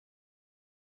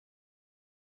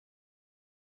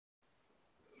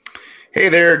Hey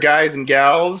there, guys and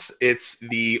gals. It's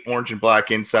the Orange and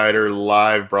Black Insider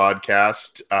live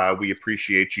broadcast. We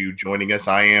appreciate you joining us.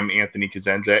 I am Anthony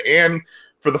Cosenza, and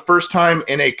for the first time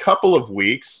in a couple of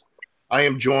weeks, I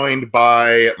am joined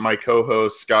by my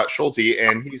co-host Scott Schulze,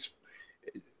 and he's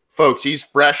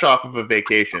fresh off of a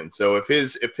vacation. So if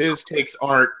his takes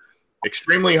aren't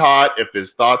extremely hot, if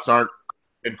his thoughts aren't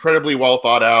incredibly well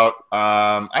thought out,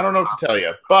 I don't know what to tell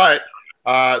you, but.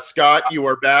 Scott, you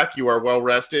are back. You are well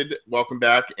rested. Welcome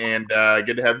back, and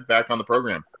good to have you back on the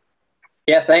program.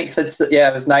 Yeah, thanks. It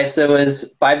was nice. It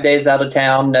was 5 days out of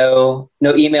town. No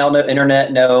email, no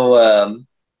internet, no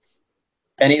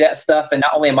any of that stuff. And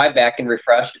not only am I back and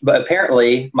refreshed, but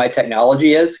apparently my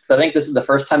technology is, because I think this is the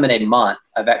first time in a month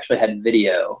I've actually had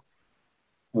video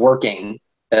working.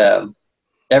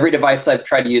 Every device I've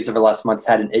tried to use over the last month's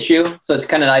had an issue, so it's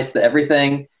kind of nice that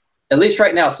everything, at least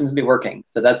right now, seems to be working.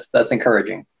 So that's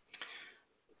encouraging.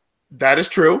 That is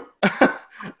true.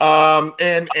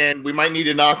 And we might need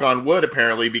to knock on wood,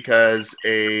 apparently, because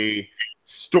a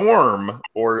storm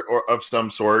or of some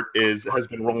sort has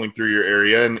been rolling through your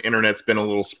area, and internet's been a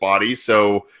little spotty.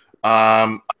 So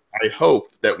I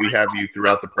hope that we have you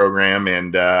throughout the program,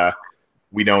 and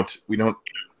we don't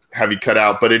have you cut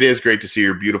out. But it is great to see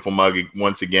your beautiful mug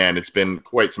once again. It's been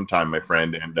quite some time, my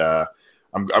friend, and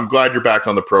I'm glad you're back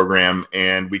on the program,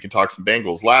 and we can talk some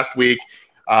Bengals. Last week,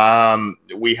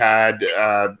 we had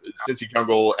Cincy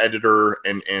Jungle editor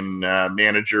and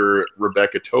manager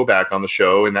Rebecca Toback on the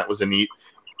show, and that was a neat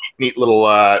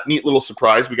little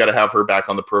surprise. We got to have her back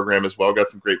on the program as well. Got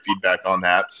some great feedback on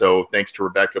that. So thanks to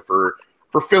Rebecca for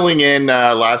filling in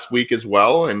last week as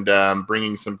well, and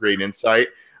bringing some great insight.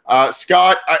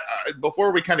 Scott,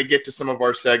 before we kind of get to some of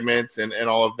our segments and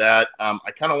all of that,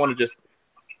 I kind of want to just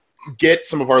get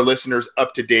some of our listeners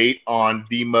up to date on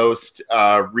the most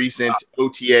recent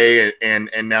OTA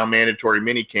and now mandatory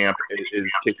minicamp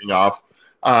is kicking off.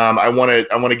 I want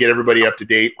to get everybody up to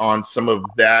date on some of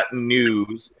that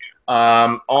news.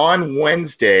 On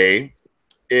Wednesday,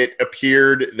 it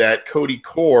appeared that Cody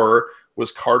Core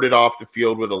was carted off the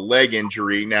field with a leg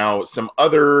injury. Now, some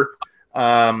other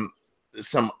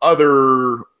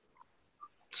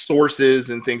sources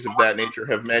and things of that nature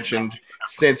have mentioned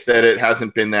since that it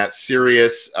hasn't been that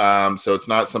serious. So it's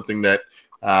not something that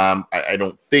I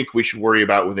don't think we should worry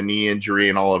about with a knee injury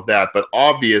and all of that. But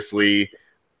obviously,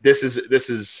 this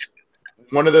is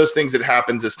one of those things that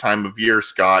happens this time of year,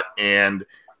 Scott. And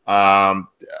I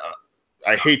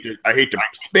hate to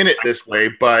spin it this way,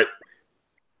 but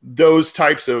those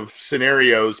types of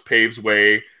scenarios paves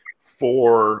way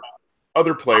for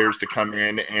other players to come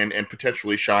in and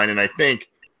potentially shine. And I think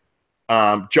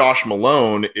Josh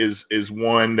Malone is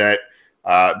one that,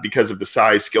 because of the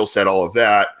size, skill set, all of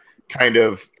that, kind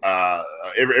of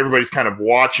everybody's kind of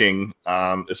watching,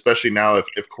 especially now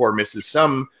if Core misses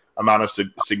some amount of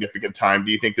significant time.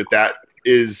 Do you think that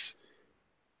is,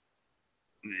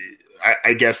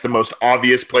 I guess, the most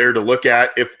obvious player to look at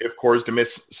if Core is to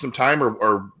miss some time,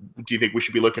 or do you think we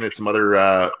should be looking at some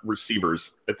other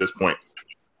receivers at this point?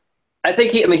 I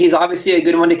think he's obviously a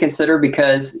good one to consider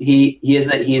because he's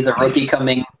a rookie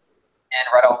coming in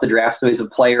right off the draft, so he's a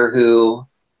player who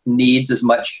needs as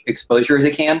much exposure as he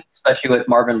can, especially with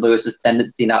Marvin Lewis's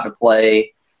tendency not to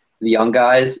play the young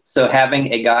guys. So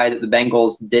having a guy that the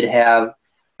Bengals did have,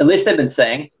 at least they've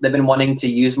been wanting to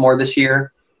use more this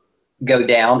year, go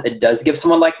down, it does give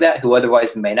someone like that who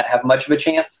otherwise may not have much of a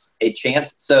chance.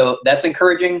 So that's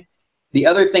encouraging. The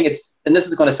other thing, and this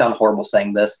is going to sound horrible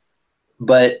saying this,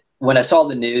 but when I saw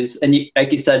the news, and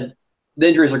like you said, the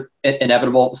injuries are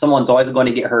inevitable. Someone's always going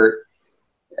to get hurt.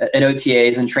 In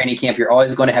OTAs and training camp, you're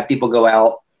always going to have people go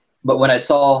out. But when I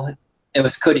saw it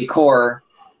was Cody Core,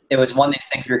 it was one of these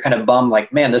things where you're kind of bummed,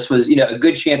 like, man, this was a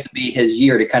good chance to be his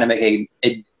year to kind of make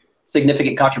a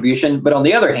significant contribution. But on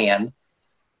the other hand,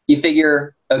 you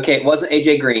figure, okay, it wasn't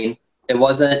A.J. Green, it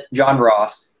wasn't John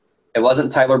Ross, it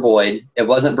wasn't Tyler Boyd, it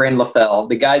wasn't Brandon LaFell,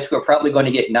 the guys who are probably going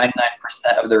to get 99%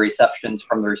 of the receptions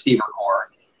from the receiver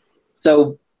core.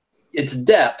 So it's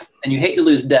depth, and you hate to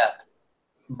lose depth.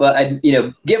 But,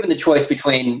 given the choice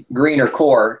between Green or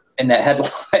Core in that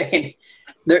headline,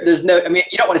 there's no –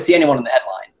 you don't want to see anyone in the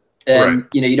headline. And, right.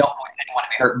 You don't want anyone to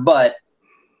be hurt. But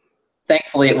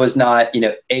thankfully it was not,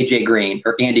 A.J. Green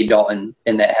or Andy Dalton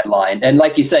in that headline. And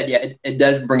like you said, yeah, it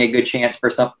does bring a good chance for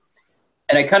some –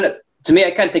 and I kind of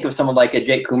think of someone like a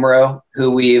Jake Kumaro,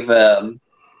 who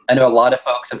I know a lot of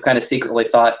folks have kind of secretly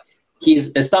thought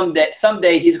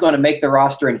someday he's going to make the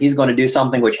roster and he's going to do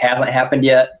something which hasn't happened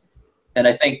yet. And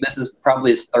I think this is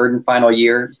probably his third and final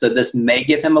year, so this may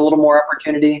give him a little more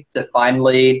opportunity to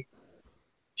finally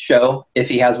show if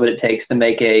he has what it takes to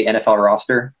make a NFL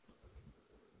roster.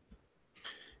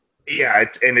 Yeah,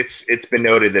 it's been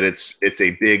noted that it's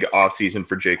a big offseason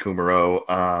for Jay Kumaro.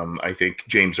 I think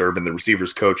James Urban, the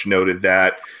receivers coach, noted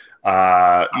that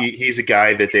he's a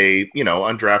guy that they,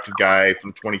 undrafted guy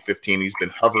from 2015. He's been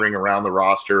hovering around the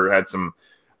roster, had some,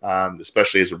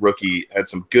 especially as a rookie, had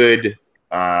some good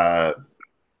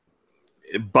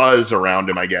buzz around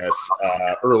him, I guess,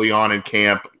 early on in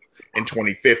camp in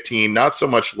 2015. Not so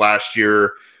much last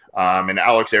year. And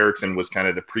Alex Erickson was kind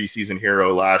of the preseason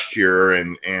hero last year,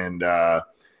 and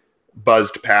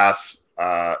buzzed past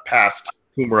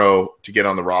Humro to get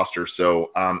on the roster.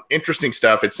 So interesting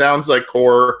stuff. It sounds like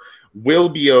Core will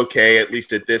be okay, at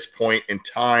least at this point in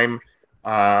time.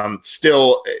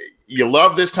 Still, you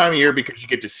love this time of year because you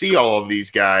get to see all of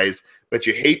these guys, but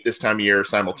you hate this time of year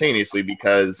simultaneously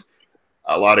because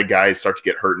a lot of guys start to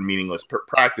get hurt in meaningless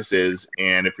practices.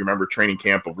 And if you remember, training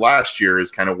camp of last year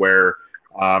is kind of where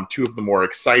two of the more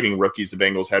exciting rookies the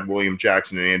Bengals had, William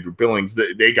Jackson and Andrew Billings,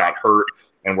 they got hurt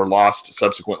and were lost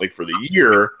subsequently for the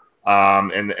year.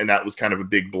 And that was kind of a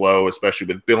big blow, especially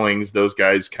with Billings. Those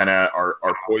guys kind of are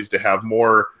poised to have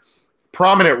more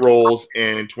prominent roles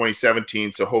in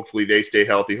 2017. So hopefully they stay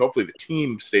healthy. Hopefully the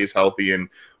team stays healthy, and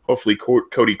hopefully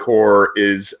Cody Core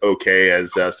is okay,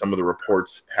 as some of the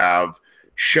reports have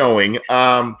showing.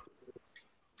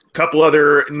 Couple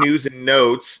other news and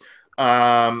notes.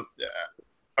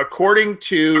 According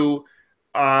to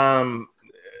Cincy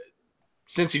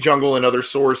Jungle and other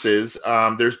sources,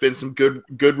 there's been some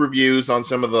good reviews on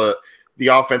some of the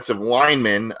offensive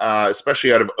linemen,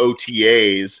 especially out of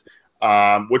OTAs,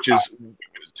 which is,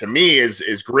 to me,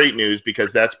 is great news,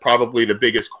 because that's probably the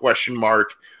biggest question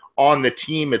mark on the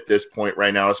team at this point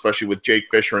right now, especially with Jake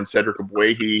Fisher and Cedric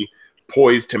Abwehi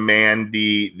poised to man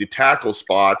the tackle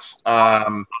spots.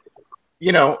 Again,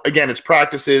 it's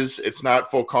practices. It's not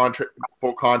full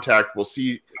contact. We'll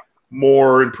see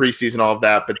more in preseason, all of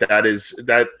that, but that is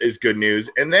good news.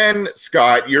 And then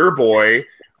Scott, your boy,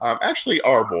 actually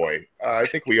our boy, I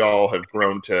think we all have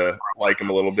grown to like him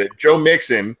a little bit. Joe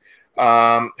Mixon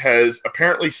has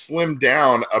apparently slimmed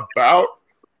down about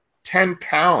 10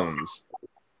 pounds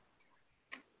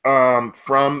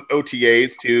from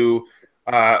OTAs to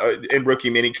in rookie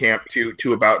minicamp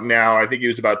to about now. I think he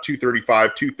was about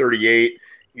 235, 238.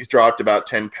 He's dropped about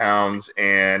 10 pounds,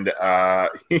 and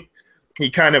it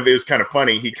was kind of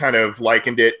funny. He kind of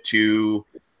likened it to,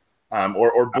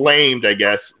 or blamed, I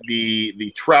guess,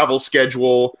 the travel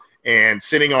schedule and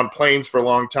sitting on planes for a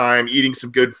long time, eating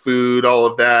some good food, all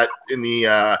of that in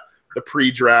the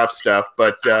pre-draft stuff.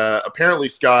 But apparently,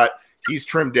 Scott, he's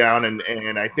trimmed down,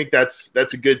 and I think that's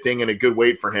a good thing and a good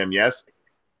weight for him. Yes.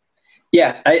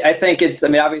 Yeah, I think it's. I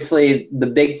mean, obviously, the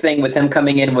big thing with him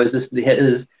coming in was just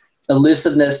his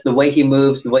elusiveness, the way he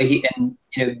moves, the way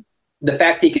the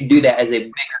fact he could do that as a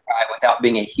bigger guy without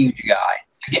being a huge guy.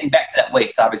 So getting back to that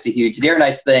weight is obviously huge. The other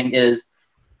nice thing is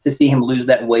to see him lose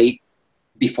that weight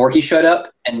before he showed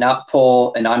up, and not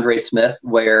pull an Andre Smith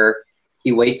where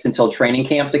he waits until training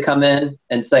camp to come in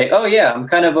and say, "Oh yeah, I'm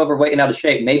kind of overweight and out of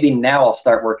shape. Maybe now I'll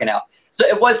start working out." So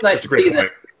it was nice to see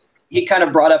that he kind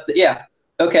of brought up that, yeah.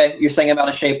 Okay, you're saying I'm out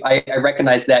of shape. I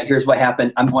recognize that. Here's what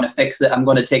happened. I'm going to fix it. I'm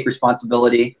going to take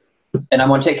responsibility, and I'm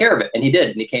going to take care of it. And he did.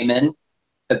 And he came in,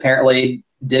 apparently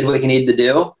did what he needed to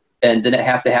do, and didn't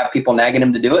have to have people nagging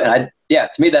him to do it. And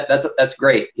to me, that's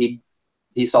great. He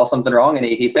saw something wrong, and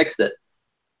he fixed it.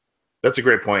 That's a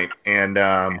great point. And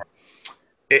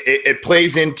it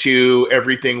plays into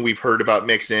everything we've heard about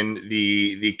Mixon,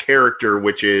 the character,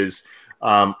 which is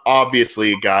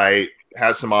obviously a guy –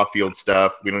 has some off-field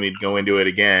stuff. We don't need to go into it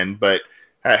again, but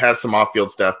has some off-field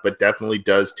stuff, but definitely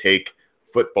does take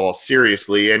football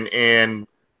seriously. And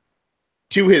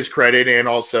to his credit, and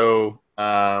also,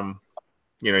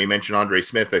 you mentioned Andre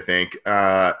Smith, I think,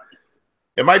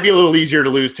 it might be a little easier to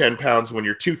lose 10 pounds when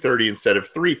you're 230 instead of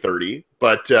 330,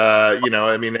 but,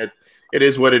 I mean, it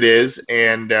is what it is.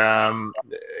 And,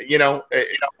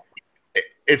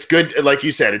 it's good, like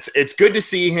you said, it's good to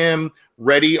see him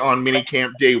ready on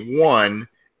minicamp day one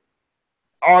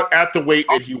at the weight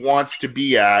that he wants to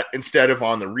be at, instead of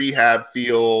on the rehab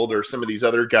field or some of these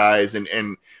other guys, and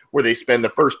where they spend the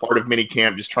first part of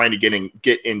minicamp just trying to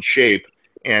get in shape.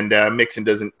 And Mixon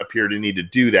doesn't appear to need to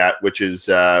do that, which is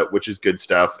good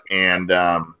stuff. And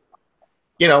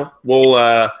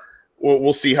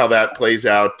we'll see how that plays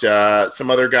out.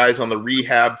 Some other guys on the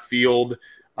rehab field.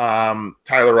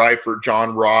 Tyler Eifert,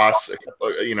 John Ross, a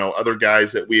couple, other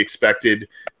guys that we expected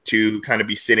to kind of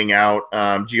be sitting out.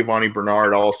 Giovanni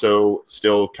Bernard also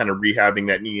still kind of rehabbing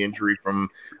that knee injury from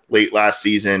late last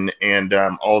season. And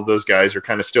all of those guys are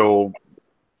kind of still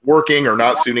working or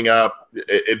not suiting up.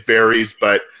 It varies,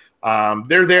 but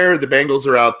they're there. The Bengals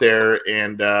are out there,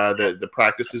 and the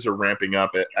practices are ramping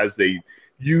up as they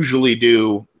usually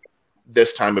do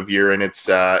this time of year, and it's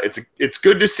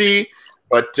good to see.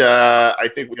 But I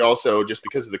think we also, just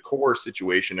because of the core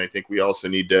situation, I think we also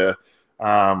need to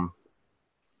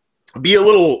be a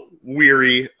little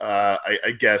weary,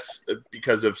 I guess,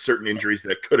 because of certain injuries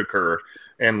that could occur.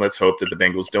 And let's hope that the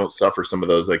Bengals don't suffer some of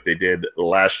those like they did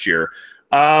last year.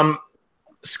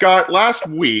 Scott, last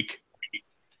week,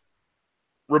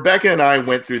 Rebecca and I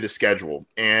went through the schedule,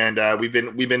 and we've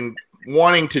been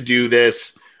wanting to do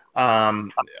this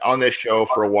on this show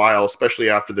for a while, especially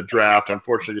after the draft.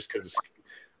 Unfortunately, just because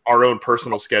our own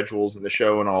personal schedules and the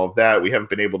show and all of that, we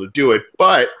haven't been able to do it.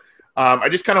 But I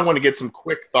just kind of want to get some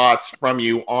quick thoughts from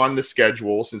you on the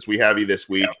schedule since we have you this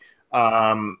week.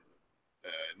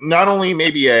 Not only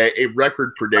maybe a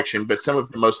record prediction, but some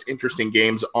of the most interesting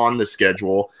games on the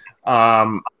schedule.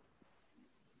 I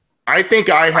think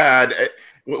I had,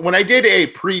 when I did a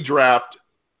pre-draft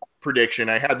prediction,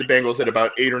 I had the Bengals at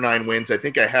about 8 or 9 wins. I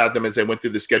think I had them, as I went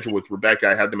through the schedule with Rebecca,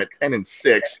 I had them at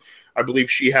 10-6. I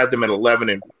believe she had them at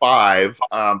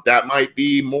 11-5. That might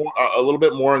be a little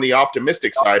bit more on the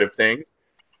optimistic side of things,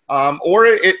 or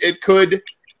it could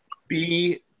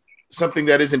be something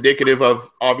that is indicative of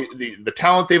the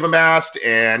talent they've amassed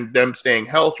and them staying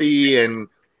healthy and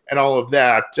all of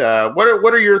that.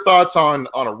 What are your thoughts on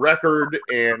a record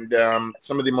and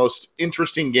some of the most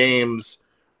interesting games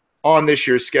on this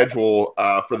year's schedule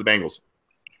for the Bengals?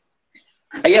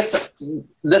 I guess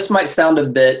this might sound a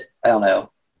bit, I don't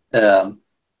know,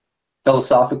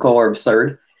 philosophical or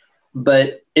absurd,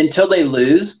 but until they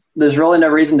lose, there's really no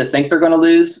reason to think they're going to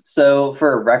lose. So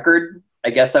for a record,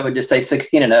 I guess I would just say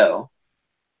 16-0.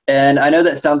 And I know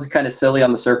that sounds kind of silly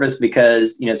on the surface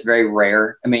because, it's very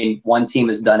rare. I mean, one team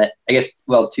has done it. I guess,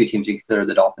 well, two teams you consider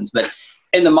the Dolphins. But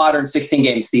in the modern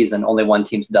 16-game season, only one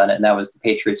team's done it, and that was the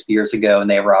Patriots a few years ago, and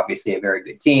they were obviously a very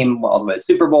good team all the way to the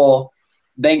Super Bowl.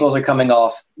 Bengals are coming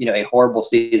off, a horrible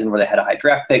season where they had a high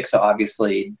draft pick, so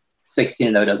obviously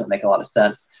 16-0 doesn't make a lot of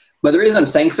sense. But the reason I'm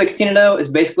saying 16-0 is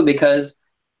basically because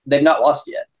they've not lost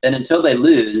yet. And until they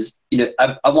lose,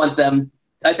 I want them –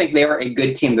 I think they are a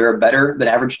good team. They're a better than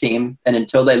average team. And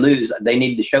until they lose, they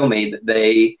need to show me that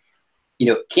they,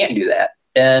 can't do that.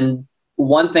 And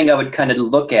one thing I would kind of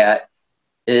look at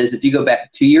is if you go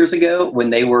back 2 years ago when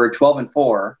they were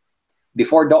 12-4,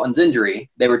 before Dalton's injury,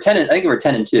 they were 10. I think they were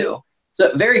 10-2.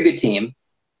 So very good team,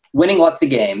 winning lots of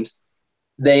games.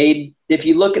 If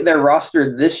you look at their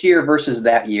roster this year versus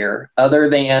that year, other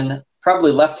than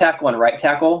probably left tackle and right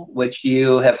tackle, which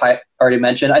you have already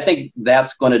mentioned, I think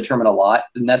that's going to determine a lot,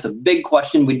 and that's a big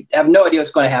question. We have no idea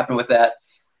what's going to happen with that.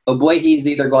 He's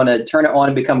either going to turn it on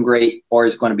and become great, or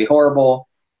he's going to be horrible.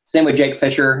 Same with Jake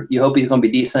Fisher. You hope he's going to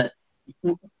be decent.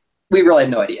 We really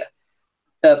have no idea.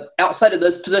 Outside of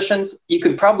those positions, you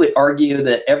could probably argue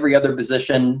that every other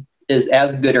position is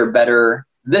as good or better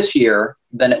this year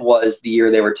than it was the year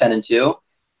they were 10-2.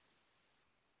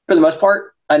 For the most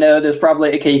part, I know there's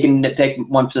probably, you can nitpick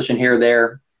one position here or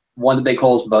there. One of the big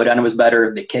holes, Bodine was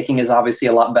better. The kicking is obviously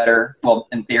a lot better. Well,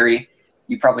 in theory,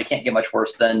 you probably can't get much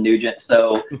worse than Nugent.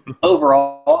 So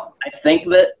overall, I think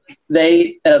that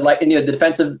they, the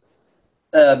defensive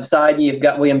side, you've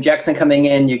got William Jackson coming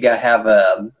in. You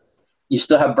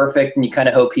still have Burfict, and you kind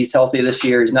of hope he's healthy this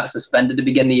year. He's not suspended to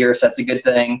begin the year, so that's a good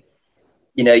thing.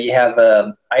 You have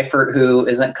Eifert, who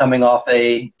isn't coming off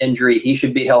a injury. He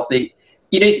should be healthy.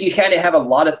 You kind of have a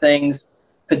lot of things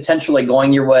potentially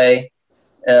going your way.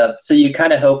 So you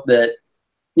kind of hope that,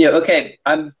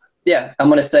 I'm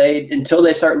going to say until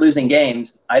they start losing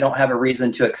games, I don't have a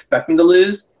reason to expect them to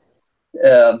lose,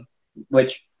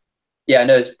 which, I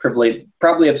know is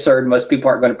probably absurd. Most people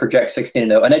aren't going to project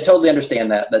 16-0, and I totally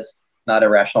understand that. That's not a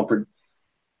rational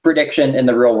prediction in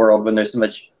the real world when there's so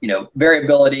much,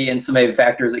 variability and so many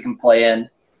factors that can play in.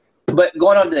 But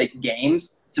going on to the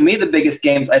games, to me, the biggest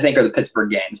games, I think, are the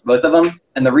Pittsburgh games, both of them.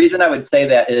 And the reason I would say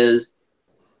that is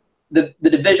the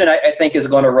division, I think, is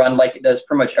going to run like it does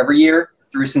pretty much every year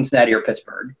through Cincinnati or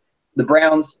Pittsburgh. The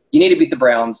Browns, you need to beat the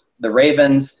Browns. The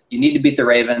Ravens, you need to beat the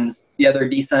Ravens. Yeah, they're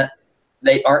decent.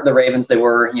 They aren't the Ravens they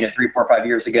were, 3, 4, 5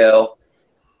 years ago.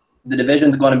 The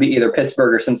division's going to be either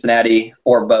Pittsburgh or Cincinnati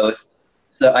or both.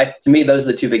 So to me, those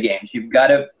are the two big games. You've got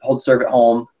to hold serve at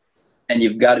home, and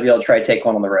you've got to be able to try to take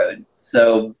one on the road.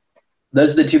 So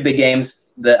those are the two big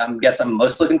games that I'm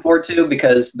most looking forward to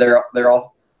because they're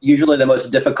all usually the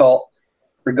most difficult,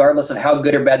 regardless of how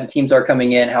good or bad the teams are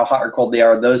coming in, how hot or cold they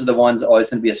are. Those are the ones that always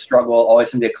going to be a struggle,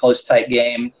 always going to be a close, tight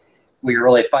game. We're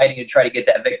really fighting to try to get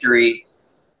that victory.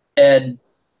 And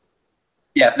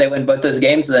if they win both those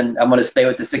games, then I'm going to stay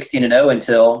with the 16-0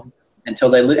 until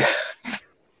they lose.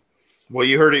 Well,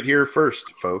 you heard it here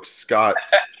first, folks. Scott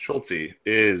Schulze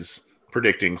is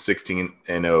predicting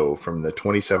 16-0 from the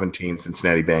 2017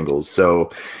 Cincinnati Bengals. So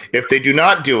if they do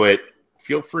not do it,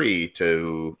 feel free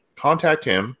to contact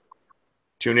him,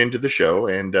 tune into the show,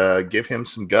 and give him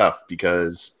some guff,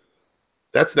 because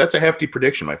that's a hefty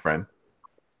prediction, my friend.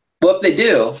 Well, if they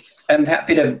do, I'm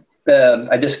happy to.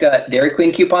 I just got Dairy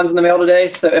Queen coupons in the mail today,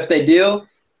 so if they do,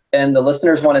 and the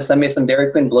listeners want to send me some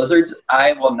Dairy Queen Blizzards,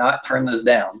 I will not turn those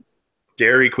down.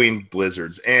 Dairy Queen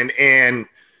Blizzards. And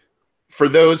for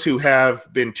those who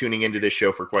have been tuning into this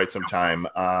show for quite some time,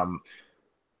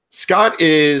 Scott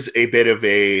is a bit of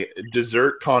a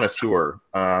dessert connoisseur.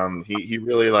 He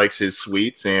really likes his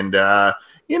sweets, and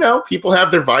people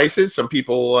have their vices. Some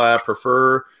people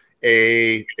prefer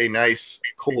a nice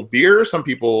cold beer. Some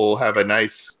people have a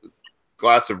nice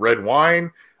glass of red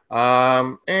wine.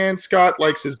 And Scott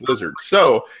likes his Blizzards.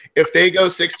 So if they go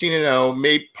 16-0,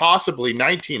 maybe possibly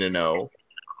 19-0,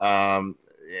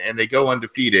 and they go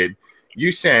undefeated,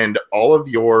 you send all of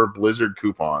your Blizzard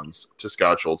coupons to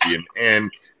Scott Schulze,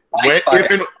 and and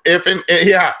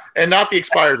not the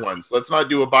expired ones. Let's not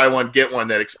do a buy one get one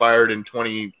that expired in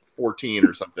 2014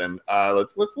 or something.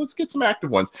 Let's get some active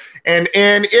ones. And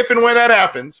if and when that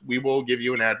happens, we will give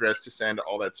you an address to send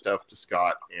all that stuff to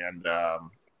Scott. And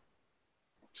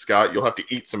Scott, you'll have to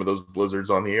eat some of those Blizzards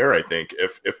on the air, I think,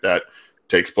 if that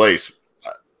takes place.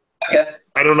 Okay.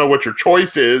 I don't know what your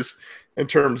choice is in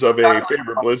terms of a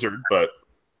favorite Blizzard, but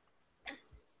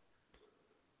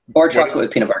or chocolate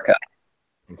with peanut butter cup.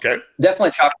 Okay.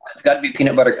 Definitely chocolate. It's got to be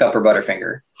peanut butter cup or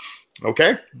Butterfinger.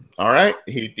 Okay. All right.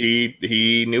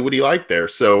 He knew what he liked there.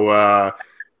 So I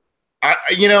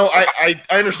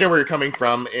understand where you're coming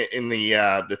from in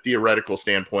the theoretical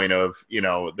standpoint of,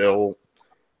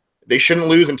 they shouldn't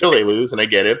lose until they lose, and I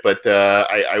get it, but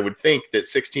I would think that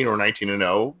 16 or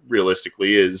 19-0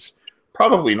 realistically is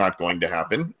probably not going to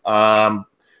happen. I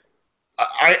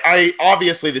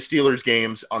obviously the Steelers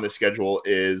games on the schedule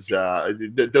is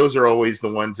those are always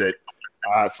the ones that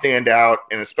stand out,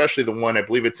 and especially the one, I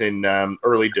believe it's in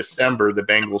early December. The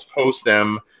Bengals host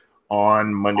them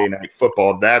on Monday Night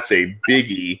Football. That's a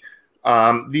biggie.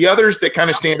 The others that kind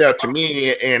of stand out to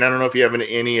me, and I don't know if you have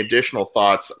any additional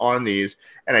thoughts on these,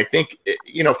 and I think,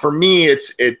 for me,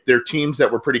 they're teams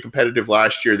that were pretty competitive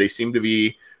last year. They seem to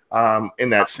be in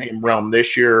that same realm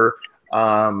this year.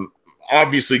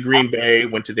 Obviously, Green Bay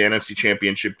went to the NFC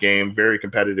Championship game, very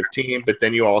competitive team, but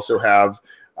then you also have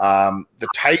the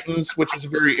Titans, which is a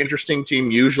very interesting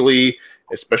team. Usually,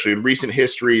 especially in recent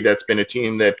history, that's been a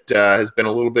team that has been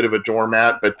a little bit of a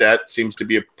doormat, but that seems to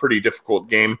be a pretty difficult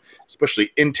game,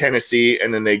 especially in Tennessee.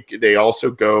 And then they also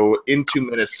go into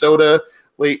Minnesota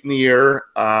late in the year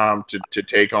to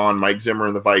take on Mike Zimmer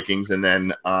and the Vikings, and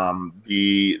then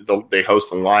they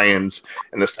host the Lions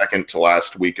in the second to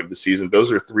last week of the season.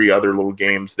 Those are three other little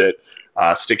games that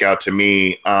stick out to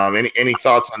me. Any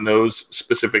thoughts on those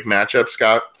specific matchups,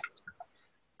 Scott?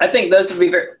 I think those would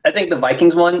be I think the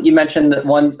Vikings one you mentioned, that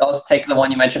one. I'll take the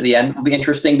one you mentioned at the end. Will be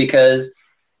interesting because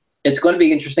it's going to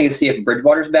be interesting to see if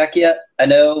Bridgewater's back yet. I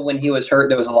know when he was hurt,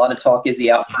 there was a lot of talk: is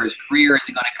he out for his career? Is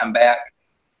he going to come back?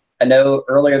 I know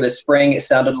earlier this spring it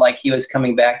sounded like he was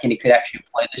coming back and he could actually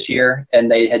play this year, and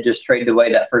they had just traded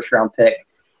away that first-round pick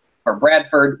for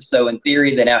Bradford. So in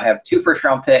theory, they now have two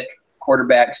first-round pick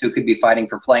quarterbacks who could be fighting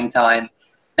for playing time.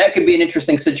 That could be an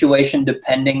interesting situation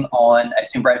depending on, I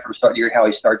assume Bradford will start the year, how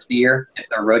he starts the year, if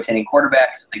they're rotating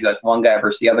quarterbacks, if they go with one guy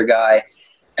versus the other guy.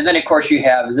 And then, of course, you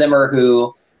have Zimmer,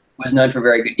 who was known for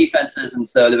very good defenses, and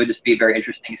so it would just be very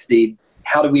interesting to see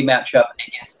how do we match up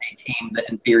against a team that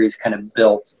in theory is kind of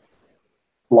built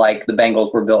like the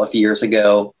Bengals were built a few years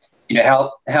ago.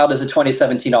 How does a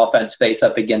 2017 offense face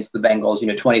up against the Bengals,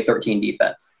 2013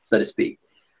 defense, so to speak.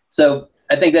 So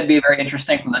I think that'd be very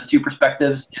interesting from those two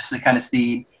perspectives, just to kind of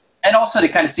see, and also to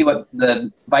kind of see what the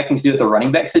Vikings do with the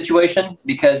running back situation,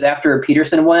 because after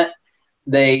Peterson went,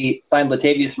 they signed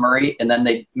Latavius Murray, and then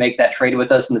they make that trade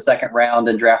with us in the second round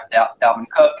and draft out Dalvin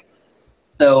Cook.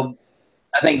 So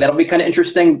I think that'll be kind of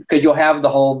interesting because you'll have the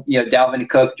whole, Dalvin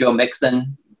Cook, Joe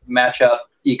Mixon matchup.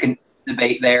 You can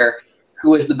debate there.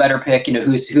 Who is the better pick?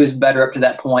 Who's better up to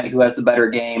that point? Who has the better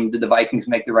game? Did the Vikings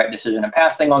make the right decision in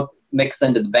passing on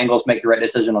Mixon? Did the Bengals make the right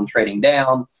decision on trading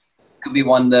down? Could be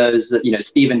one of those,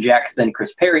 Steven Jackson,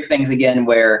 Chris Perry things again,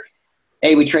 where,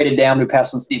 hey, we traded down, we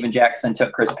passed on Steven Jackson,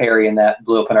 took Chris Perry, and that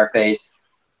blew up in our face.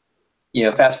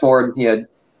 Fast forward,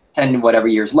 10 whatever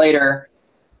years later,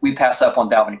 we pass up on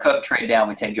Dalvin Cook, trade down,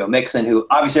 we take Joe Mixon, who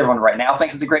obviously everyone right now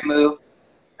thinks it's a great move.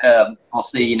 We'll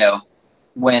see,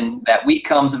 when that week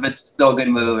comes, if it's still a good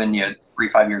move in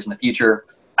 3-5 years in the future.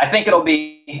 I think it'll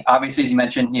be, obviously, as you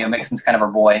mentioned, Mixon's kind of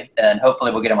our boy, and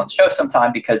hopefully we'll get him on the show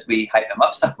sometime because we hype him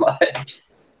up so much.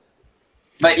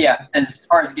 But yeah, as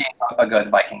far as game, I'll go with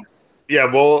the Vikings. Yeah,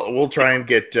 we'll try and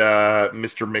get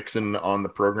Mr. Mixon on the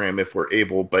program if we're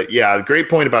able. But yeah, great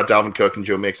point about Dalvin Cook and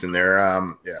Joe Mixon there.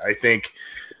 Yeah, I think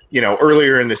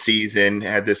earlier in the season,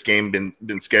 had this game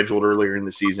been scheduled earlier in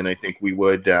the season, I think we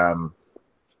would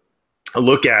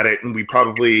look at it, and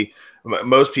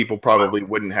most people probably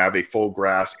wouldn't have a full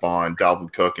grasp on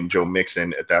Dalvin Cook and Joe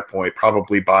Mixon at that point.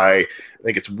 Probably by, I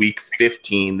think it's week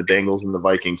 15, the Bengals and the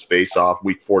Vikings face off,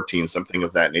 week 14, something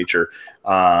of that nature.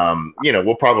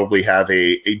 We'll probably have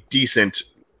a decent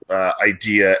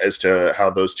idea as to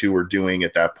how those two are doing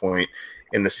at that point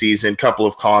in the season. Couple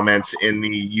of comments in the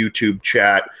YouTube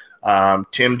chat.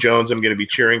 Tim Jones, I'm going to be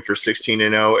cheering for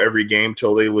 16-0 every game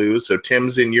till they lose. So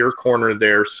Tim's in your corner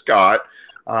there, Scott.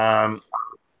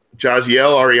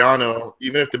 Jaziel Ariano,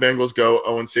 even if the Bengals go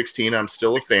 0-16, I'm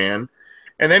still a fan.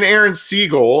 And then Aaron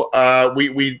Siegel,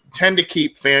 we tend to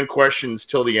keep fan questions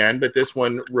till the end, but this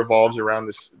one revolves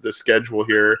around the schedule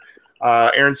here.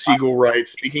 Aaron Siegel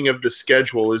writes, speaking of the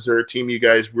schedule, is there a team you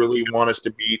guys really want us to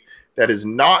beat that is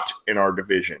not in our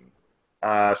division?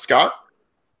 Scott?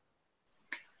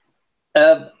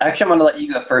 Actually, I'm going to let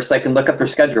you go first. I can look up their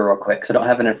schedule real quick because I don't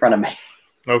have it in front of me.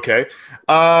 Okay.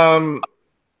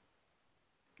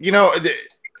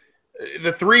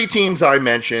 The three teams I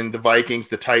mentioned, the Vikings,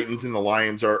 the Titans, and the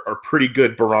Lions, are pretty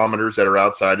good barometers that are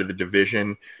outside of the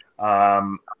division.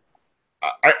 I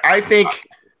think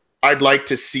I'd like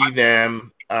to see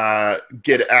them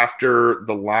get after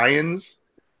the Lions.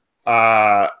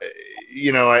 I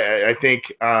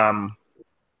think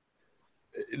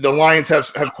the Lions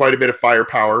have quite a bit of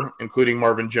firepower, including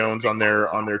Marvin Jones on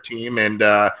their team, and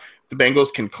the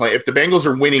Bengals can if the Bengals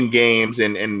are winning games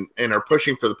and are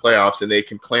pushing for the playoffs and they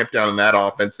can clamp down on that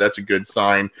offense, that's a good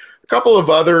sign. A couple of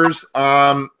others,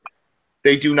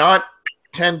 they do not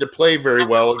tend to play very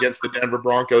well against the Denver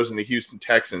Broncos and the Houston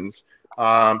Texans.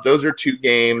 Those are two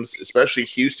games, especially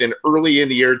Houston early in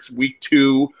the year. It's week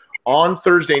 2 on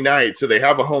Thursday night, so they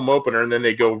have a home opener, and then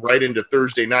they go right into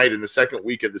Thursday night in the second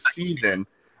week of the season.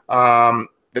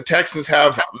 The Texans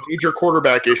have major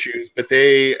quarterback issues, but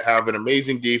they have an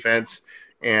amazing defense,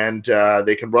 and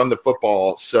they can run the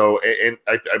football. So, and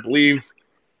I believe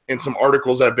in some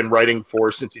articles I've been writing for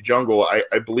Cincy Jungle,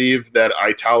 I believe that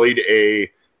I tallied a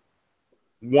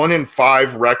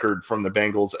 1-5 record from the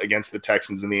Bengals against the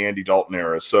Texans in the Andy Dalton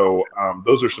era. So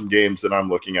those are some games that I'm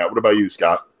looking at. What about you,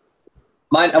 Scott?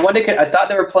 Mine, I thought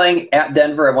they were playing at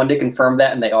Denver. I wanted to confirm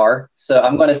that, and they are. So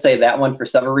I'm going to say that one for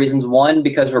several reasons. One,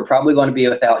 because we're probably going to be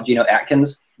without Geno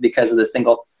Atkins because of the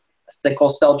sickle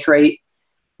cell trait,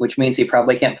 which means he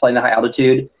probably can't play in the high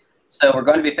altitude. So we're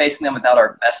going to be facing them without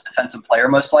our best defensive player,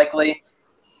 most likely.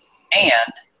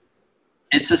 And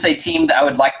it's just a team that I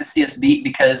would like to see us beat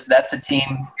because that's a team, you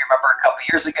remember a couple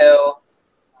years ago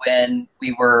when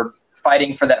we were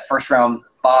fighting for that first-round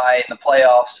bye in the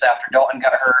playoffs after Dalton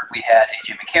got hurt. We had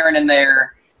A.J. McCarron in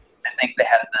there. I think they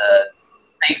had the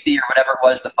safety or whatever it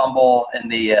was, the fumble in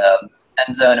the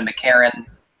end zone, and McCarron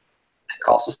that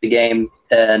cost us the game.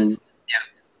 And if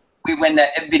we win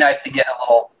that, it'd be nice to get a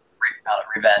little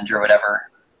revenge or whatever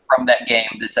from that game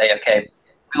to say, okay,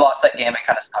 we lost that game. It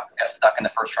kind of got stuck in the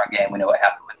first-round game. We know what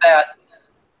happened with that.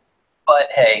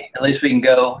 But, hey, at least we can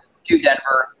go to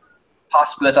Denver,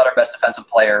 possibly without our best defensive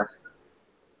player,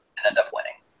 and end up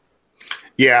winning.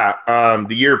 Yeah,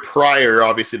 the year prior,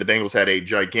 obviously the Bengals had a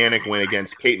gigantic win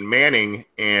against Peyton Manning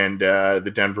and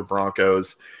the Denver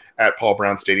Broncos at Paul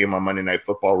Brown Stadium on Monday Night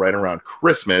Football right around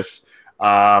Christmas.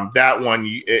 That one,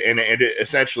 and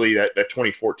essentially that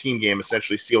 2014 game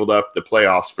essentially sealed up the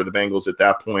playoffs for the Bengals at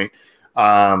that point.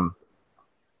 The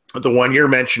one you're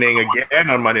mentioning again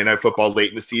on Monday Night Football late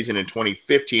in the season in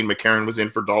 2015, McCarron was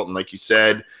in for Dalton, like you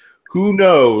said. Who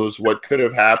knows what could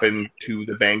have happened to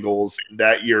the Bengals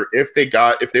that year if they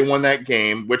won that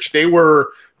game, which they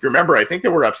were, if you remember, I think they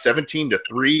were up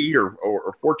 17-3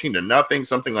 or 14-0,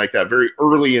 something like that, very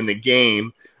early in the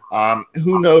game.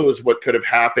 Who knows what could have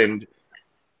happened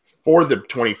for the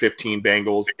 2015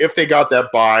 Bengals if they got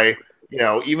that bye,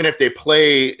 even if they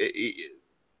play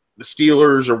the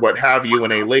Steelers or what have you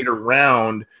in a later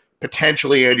round,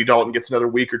 potentially Andy Dalton gets another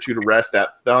week or two to rest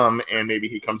that thumb and maybe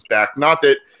he comes back. Not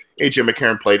that A.J.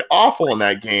 McCarron played awful in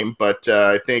that game, but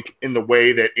I think in the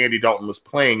way that Andy Dalton was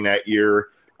playing that year,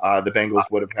 the Bengals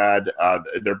would have had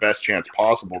their best chance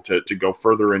possible to go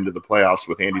further into the playoffs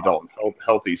with Andy Dalton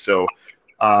healthy. So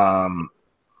I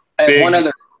have one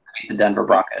other – the Denver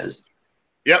Broncos.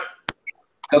 Yep.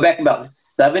 Go back about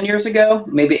 7 years ago,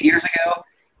 maybe 8 years ago.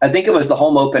 I think it was the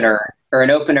home opener or an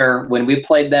opener when we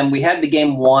played them. We had the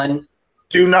game won.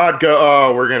 Do not go.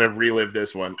 Oh, we're going to relive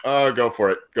this one. Oh, go for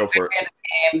it. Go for it.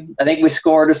 I think we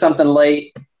scored or something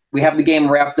late. We have the game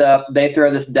wrapped up. They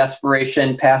throw this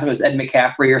desperation pass. It was Ed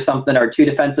McCaffrey or something. Our two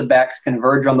defensive backs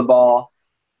converge on the ball,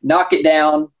 knock it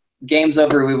down. Game's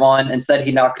over. We won. Instead,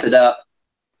 he knocks it up,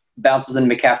 bounces in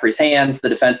McCaffrey's hands. The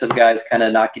defensive guys kind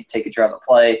of take it out of the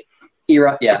play.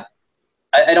 Yeah.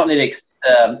 I don't need to.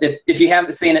 If you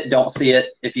haven't seen it, don't see it.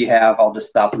 If you have, I'll just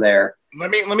stop there. Let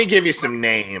me give you some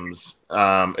names.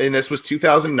 And this was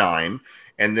 2009,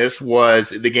 and this was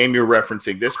the game you're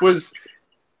referencing. This was,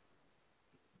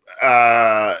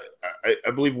 I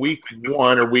believe, week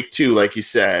 1 or week 2, like you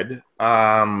said.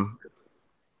 The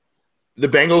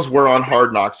Bengals were on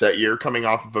Hard Knocks that year, coming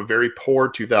off of a very poor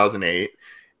 2008.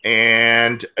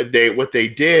 And what they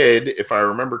did, if I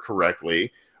remember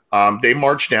correctly, they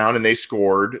marched down and they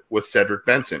scored with Cedric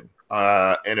Benson.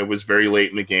 And it was very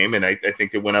late in the game, and I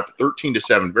think they went up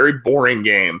 13-7. Very boring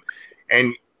game.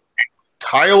 And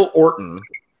Kyle Orton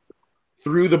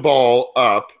threw the ball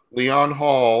up. Leon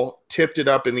Hall tipped it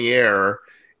up in the air,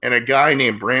 and a guy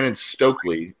named Brandon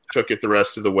Stokely took it the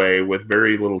rest of the way with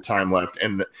very little time left.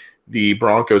 And the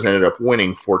Broncos ended up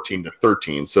winning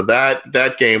 14-13. So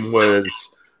that game was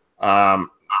not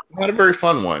a very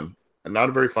fun one. Not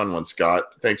a very fun one, Scott.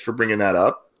 Thanks for bringing that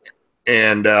up.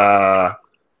 And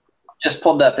just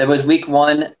pulled up. It was week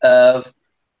 1 of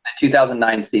the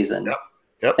 2009 season.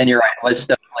 Yep. And you're right. It was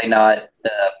definitely not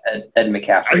Ed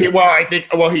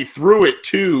McCaffrey. He threw it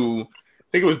to, I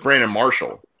think it was Brandon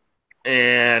Marshall.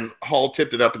 And Hall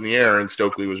tipped it up in the air, and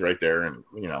Stokely was right there, and,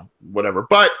 whatever.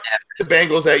 But the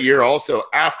Bengals that year also,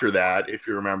 after that, if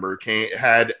you remember,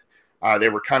 they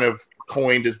were kind of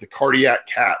coined as the Cardiac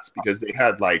Cats because they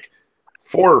had like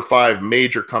 4 or 5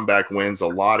 major comeback wins, a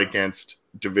lot against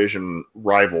division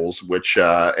rivals, which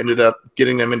ended up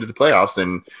getting them into the playoffs,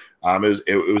 and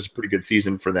it was a pretty good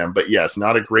season for them. But yes,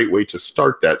 not a great way to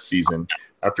start that season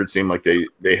after it seemed like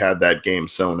they had that game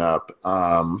sewn up.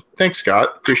 Thanks,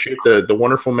 Scott. Appreciate the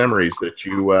wonderful memories that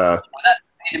you to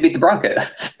beat the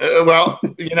Broncos.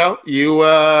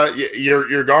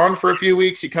 You're gone for a few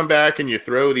weeks. You come back and you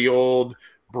throw the old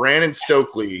Brandon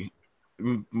Stokely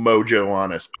mojo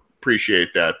on us.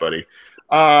 Appreciate that, buddy.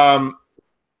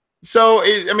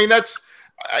 That's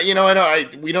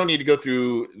we don't need to go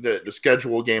through the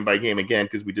schedule game by game again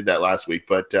because we did that last week.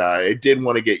 But I did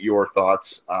want to get your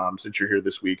thoughts since you're here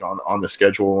this week on the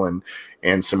schedule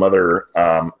and some other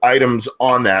items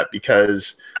on that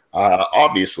because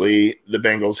obviously the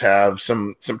Bengals have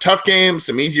some tough games,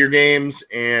 some easier games,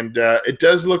 and it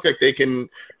does look like they can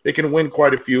win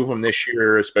quite a few of them this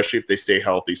year, especially if they stay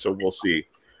healthy. So we'll see.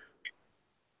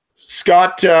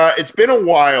 Scott, it's been a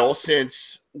while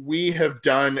since we have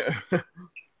done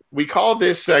we call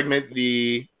this segment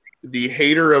the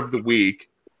hater of the week.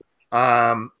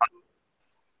 Shame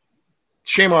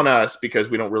on us because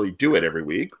we don't really do it every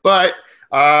week, but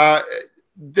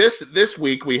this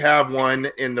week we have one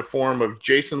in the form of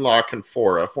Jason La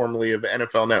Canfora, formerly of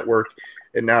NFL Network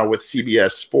and now with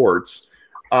CBS Sports.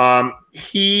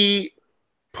 He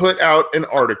put out an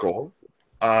article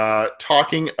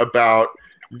talking about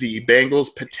the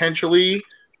Bengals potentially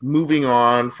moving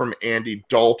on from Andy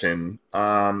Dalton,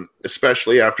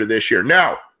 especially after this year.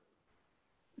 Now,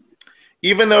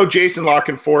 even though Jason La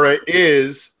Canfora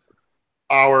is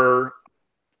our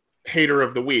hater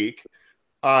of the week,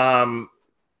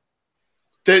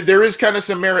 there is kind of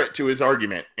some merit to his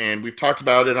argument, and we've talked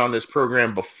about it on this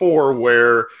program before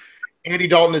where Andy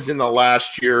Dalton is in the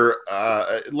last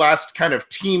kind of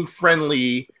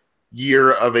team-friendly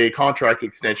year of a contract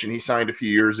extension he signed a few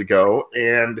years ago,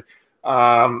 and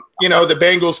the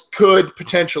Bengals could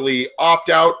potentially opt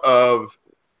out of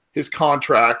his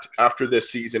contract after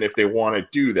this season if they want to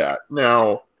do that.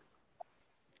 Now,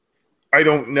 I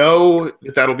don't know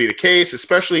that that'll be the case,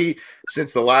 especially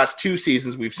since the last 2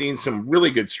 seasons we've seen some really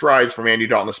good strides from Andy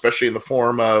Dalton, especially in the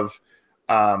form of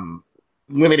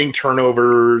limiting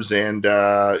turnovers and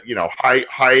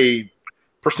high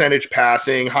percentage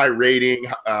passing, high rating,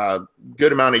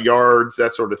 good amount of yards,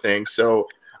 that sort of thing. So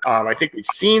I think we've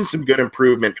seen some good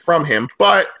improvement from him,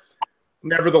 but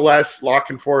nevertheless, La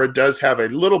Canfora does have a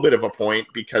little bit of a point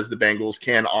because the Bengals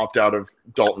can opt out of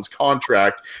Dalton's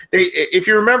contract. If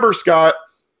you remember, Scott,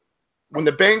 when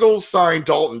the Bengals signed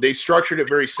Dalton, they structured it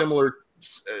very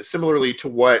similarly to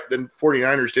what the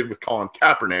 49ers did with Colin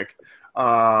Kaepernick,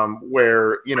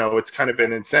 where, it's kind of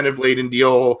an incentive-laden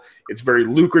deal. It's very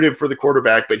lucrative for the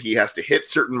quarterback, but he has to hit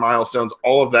certain milestones,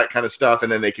 all of that kind of stuff,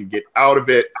 and then they can get out of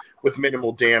it with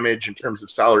minimal damage in terms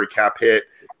of salary cap hit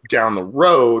down the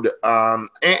road.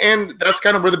 And that's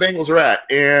kind of where the Bengals are at.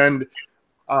 And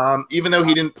Even though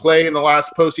he didn't play in the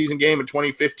last postseason game in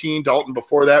 2015, Dalton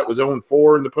before that was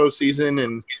 0-4 in the postseason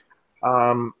and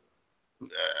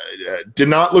did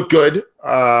not look good,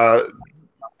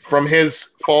 from his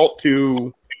fault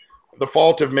to the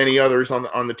fault of many others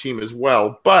on the team as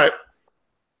well. But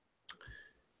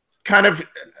kind of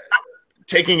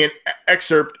taking an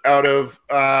excerpt out of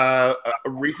a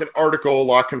recent article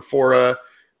La Canfora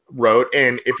wrote,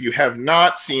 and if you have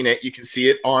not seen it, you can see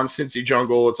it on Cincy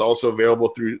Jungle. It's also available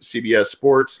through CBS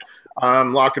Sports.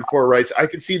 La Canfora writes, I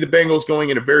could see the Bengals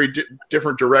going in a very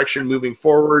different direction moving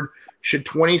forward. Should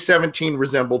 2017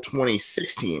 resemble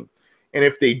 2016? And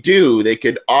if they do, they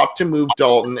could opt to move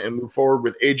Dalton and move forward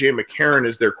with A.J. McCarron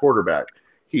as their quarterback.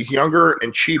 He's younger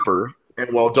and cheaper,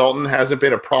 and while Dalton hasn't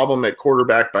been a problem at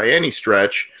quarterback by any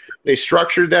stretch, they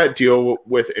structured that deal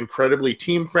with incredibly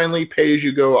team-friendly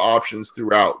pay-as-you-go options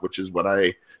throughout, which is what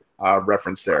I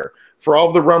referenced there. For all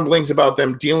of the rumblings about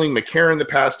them dealing McCarron the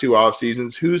past 2 off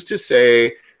seasons, who's to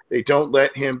say they don't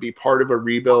let him be part of a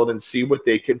rebuild and see what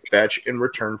they could fetch in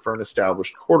return for an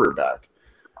established quarterback?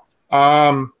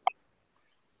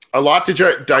 A lot to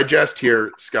digest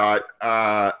here, Scott.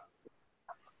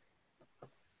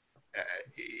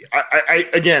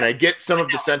 I get some of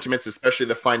the sentiments, especially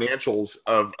the financials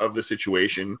of the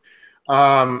situation.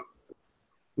 One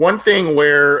thing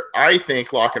where I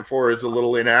think La Canfora is a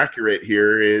little inaccurate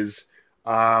here is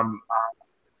the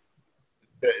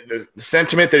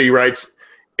sentiment that he writes,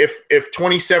 if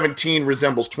 2017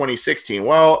 resembles 2016.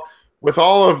 Well, with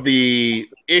all of the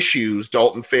issues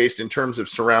Dalton faced in terms of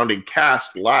surrounding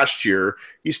cast last year,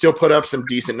 he still put up some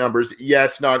decent numbers.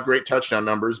 Yes, not great touchdown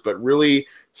numbers, but really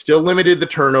still limited the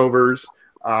turnovers.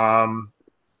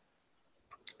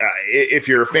 If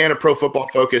you're a fan of Pro Football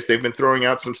Focus, they've been throwing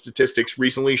out some statistics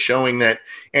recently showing that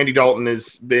Andy Dalton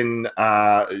has been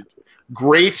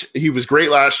great. He was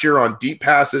great last year on deep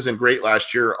passes and great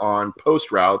last year on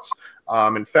post routes.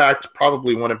 In fact,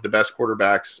 probably one of the best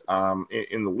quarterbacks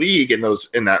in the league in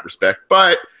that respect.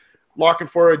 But La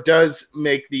Canfora does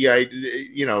make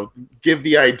give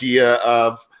the idea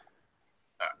of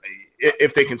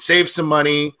if they can save some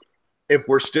money, if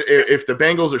the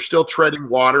Bengals are still treading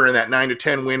water in that 9 to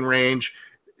 10 win range,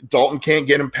 Dalton can't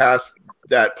get him past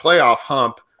that playoff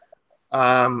hump.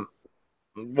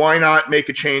 Why not make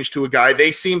a change to a guy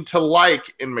they seem to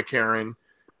like in McCarron?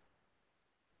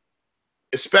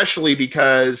 Especially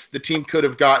because the team could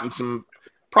have gotten some,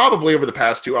 probably over the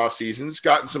past 2 off seasons,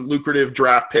 gotten some lucrative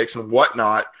draft picks and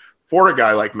whatnot for a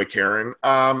guy like McCarron.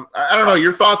 I don't know,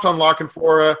 your thoughts on La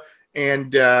Canfora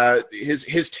and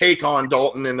his take on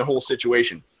Dalton and the whole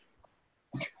situation.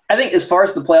 I think as far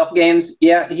as the playoff games,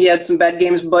 yeah, he had some bad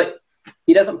games, but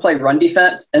he doesn't play run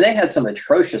defense, and they had some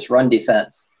atrocious run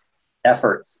defense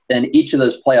efforts in each of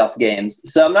those playoff games.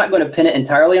 So I'm not going to pin it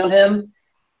entirely on him.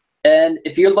 And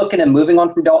if you're looking at moving on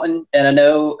from Dalton, and I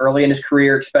know early in his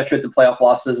career, especially with the playoff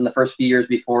losses in the first few years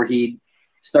before he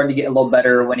started to get a little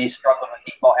better when he struggled with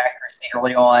deep ball accuracy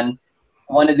early on,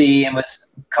 and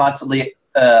was constantly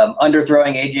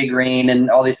underthrowing A.J. Green and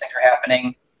all these things were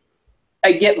happening.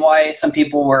 I get why some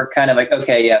people were kind of like,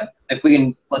 okay, yeah, if we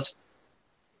can, let's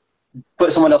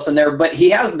put someone else in there. But he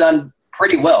has done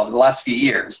pretty well the last few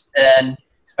years. And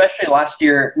especially last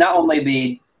year, not only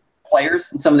the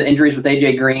players and some of the injuries with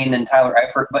A.J. Green and Tyler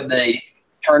Eifert, but the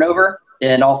turnover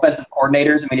in offensive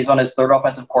coordinators. I mean, he's on his 3rd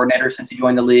offensive coordinator since he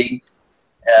joined the league.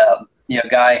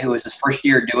 Guy who was his first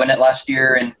year doing it last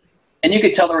year. And you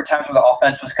could tell there were times where the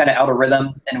offense was kind of out of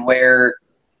rhythm and where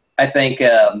I think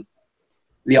the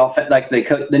offense, like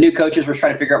the new coaches were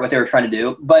trying to figure out what they were trying to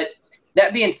do. But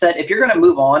that being said, if you're going to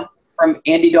move on from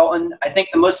Andy Dalton, I think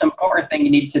the most important thing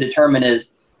you need to determine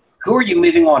is who are you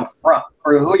moving on from,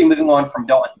 or who are you moving on from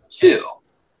Dalton to?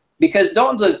 Because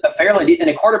Dalton's in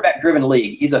a quarterback-driven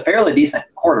league, he's a fairly decent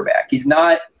quarterback. He's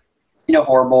not,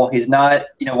 horrible. He's not,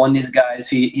 one of these guys.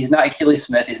 He's not Achilles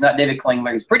Smith. He's not David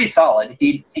Klingler. He's pretty solid.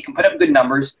 He can put up good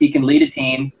numbers. He can lead a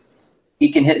team. He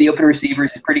can hit the open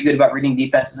receivers. He's pretty good about reading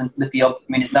defenses in the field. I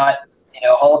mean, he's not,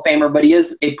 Hall of Famer, but he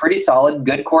is a pretty solid,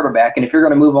 good quarterback. And if you're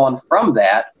going to move on from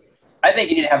that, I think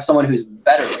you need to have someone who's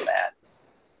better than that.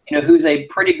 Who's a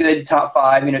pretty good top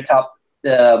 5, one of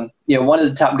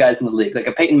the top guys in the league, like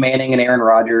a Peyton Manning and Aaron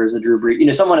Rodgers, a Drew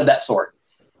Brees, someone of that sort.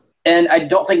 And I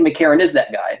don't think McCarron is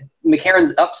that guy.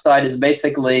 McCarron's upside is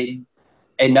basically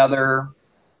another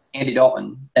Andy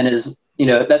Dalton, and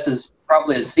that's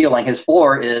probably his ceiling. His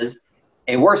floor is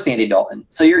a worse Andy Dalton.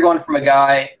 So you're going from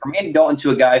Andy Dalton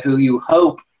to a guy who you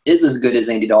hope is as good as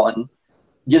Andy Dalton,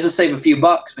 just to save a few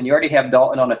bucks when you already have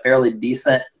Dalton on a fairly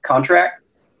decent contract.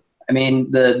 I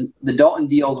mean, the Dalton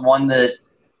deal is one that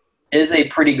is a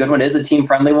pretty good one, is a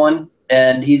team-friendly one,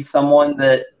 and he's someone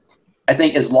that I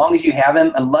think as long as you have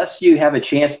him, unless you have a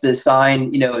chance to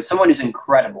sign, someone who's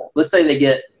incredible. Let's say they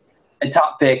get a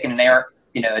top pick and an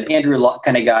Andrew Luck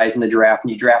kind of guys in the draft,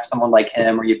 and you draft someone like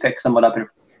him, or you pick someone up in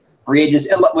free agency,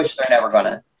 which they're never going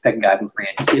to pick a guy from free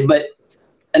agency. But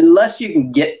unless you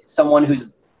can get someone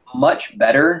who's much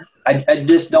better, I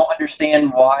just don't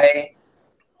understand why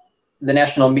the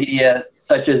national media,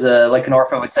 such as like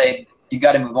Canorfa, would say you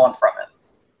got to move on from him.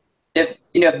 If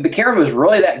McCarron was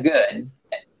really that good,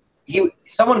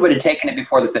 someone would have taken it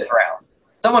before the 5th round.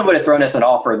 Someone would have thrown us an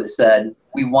offer that said,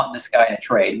 we want this guy in a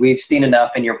trade. We've seen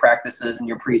enough in your practices and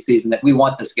your preseason that we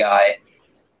want this guy.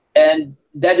 And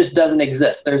that just doesn't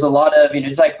exist. There's a lot of,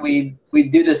 it's like we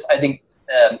do this, I think,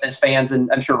 as fans, and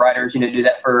I'm sure writers, do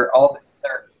that for all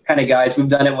other kind of guys. We've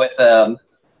done it with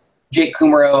Jake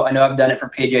Kumaro. I know I've done it for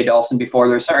PJ Dawson before.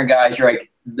 There's certain guys you're like,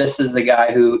 this is a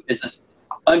guy who is just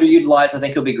underutilized. I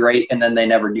think he'll be great, and then they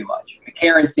never do much.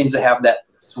 McCarron seems to have that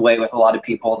sway with a lot of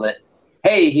people that,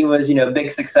 hey, he was,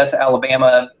 big success at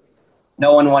Alabama.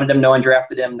 No one wanted him. No one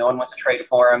drafted him. No one wants to trade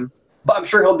for him. But I'm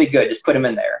sure he'll be good. Just put him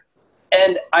in there.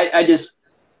 And I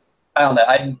don't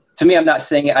know. To me, I'm not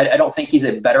saying it. I don't think he's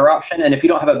a better option. And if you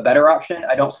don't have a better option,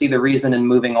 I don't see the reason in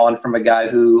moving on from a guy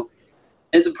who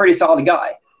is a pretty solid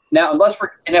guy. Now, if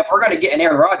we're going to get an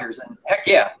Aaron Rodgers, and heck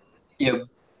yeah,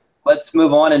 let's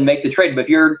move on and make the trade. But if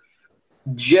you're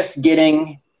just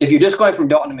going from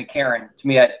Dalton to McCarron, to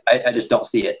me, I just don't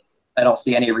see it. I don't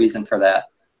see any reason for that.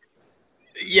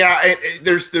 Yeah,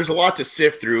 there's a lot to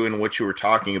sift through in what you were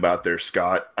talking about there,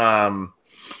 Scott.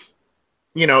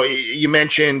 You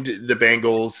mentioned the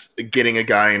Bengals getting a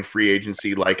guy in free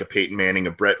agency like a Peyton Manning,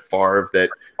 a Brett Favre that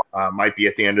might be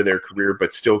at the end of their career,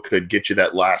 but still could get you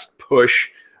that last push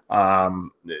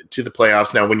to the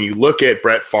playoffs. Now, when you look at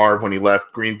Brett Favre, when he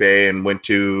left Green Bay and went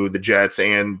to the Jets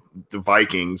and the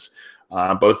Vikings,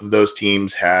 both of those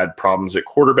teams had problems at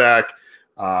quarterback.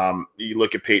 You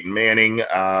look at Peyton Manning,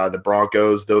 the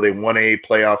Broncos, though they won a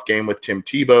playoff game with Tim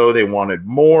Tebow, they wanted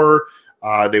more.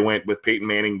 They went with Peyton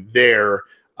Manning there.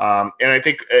 And I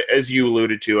think, as you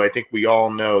alluded to, I think we all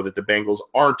know that the Bengals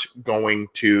aren't going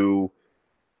to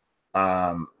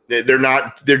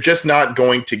they're just not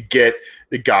going to get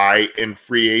the guy in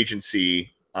free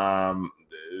agency.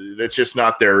 That's just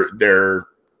not their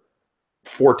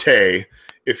forte,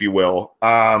 if you will.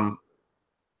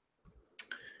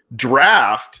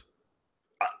 Draft,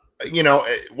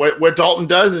 what Dalton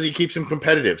does is he keeps him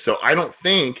competitive. So I don't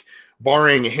think,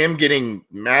 barring him getting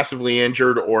massively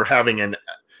injured or having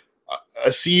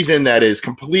a season that is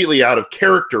completely out of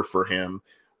character for him,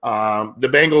 the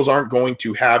Bengals aren't going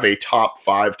to have a top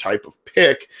 5 type of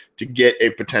pick to get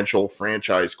a potential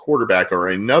franchise quarterback or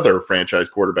another franchise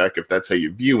quarterback, if that's how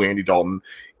you view Andy Dalton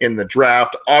in the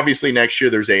draft. Obviously, next year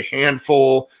there's a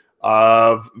handful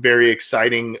of very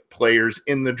exciting players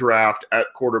in the draft at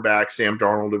quarterback. Sam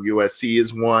Darnold of USC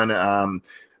is one.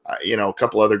 A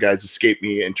couple other guys escape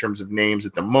me in terms of names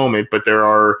at the moment, but there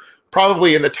are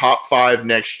probably in the top 5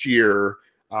 next year,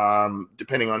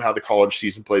 depending on how the college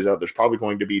season plays out, there's probably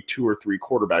going to be 2 or 3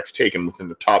 quarterbacks taken within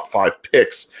the top 5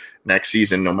 picks next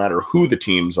season, no matter who the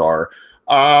teams are.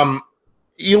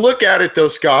 You look at it, though,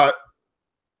 Scott,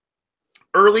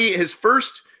 early, his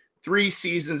first 3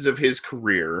 seasons of his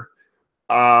career,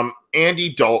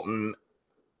 Andy Dalton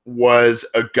was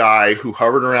a guy who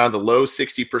hovered around the low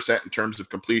 60% in terms of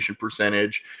completion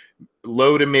percentage,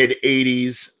 low to mid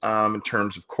 80s in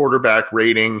terms of quarterback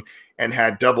rating, and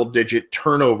had double-digit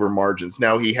turnover margins.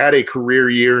 Now, he had a career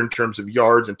year in terms of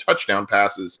yards and touchdown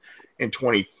passes in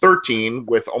 2013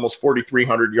 with almost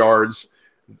 4,300 yards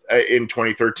in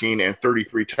 2013 and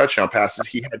 33 touchdown passes.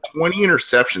 He had 20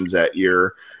 interceptions that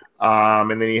year.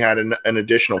 And then he had an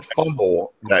additional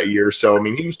fumble that year. So,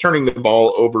 he was turning the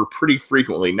ball over pretty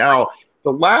frequently. Now,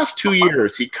 the last 2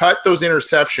 years, he cut those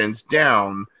interceptions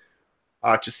down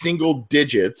to single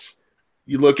digits.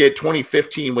 You look at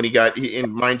 2015 when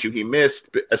mind you, he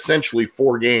missed essentially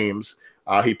 4 games.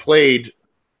 He played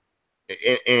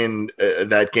in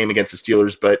that game against the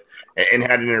Steelers, and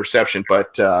had an interception,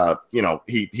 but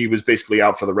he was basically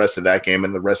out for the rest of that game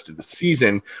and the rest of the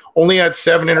season. Only had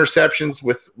 7 interceptions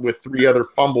with 3 other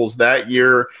fumbles that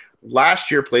year.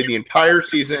 Last year, played the entire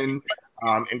season,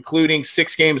 including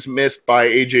 6 games missed by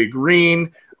AJ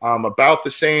Green. About the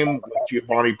same with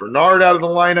Giovanni Bernard out of the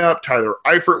lineup. Tyler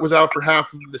Eifert was out for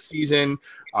half of the season.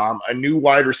 A new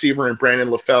wide receiver in Brandon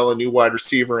LaFell, a new wide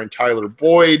receiver in Tyler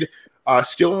Boyd.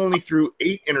 Still only threw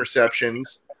 8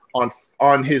 interceptions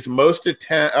on his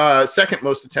second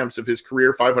most attempts of his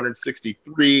career,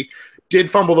 563.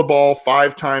 Did fumble the ball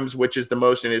 5 times, which is the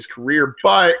most in his career,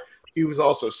 but he was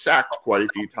also sacked quite a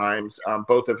few times,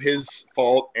 both of his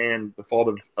fault and the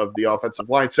fault of the offensive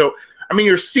line. So, I mean,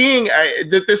 you're seeing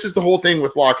that this is the whole thing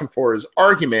with La Canfora's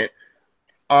argument.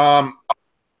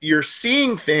 You're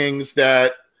seeing things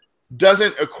that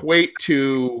doesn't equate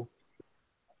to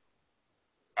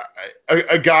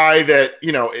a guy that,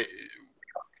 you know,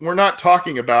 we're not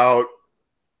talking about,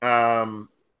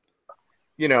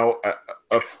 you know,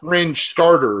 a fringe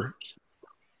starter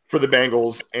for the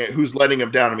Bengals who's letting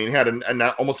him down. I mean, he had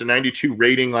almost a 92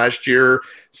 rating last year,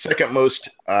 second most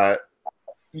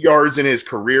yards in his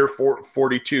career,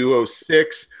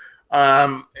 42.06.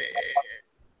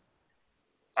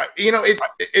 You know,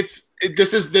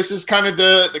 this is kind of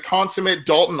the consummate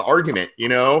Dalton argument. You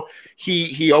know,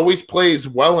 he always plays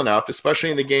well enough,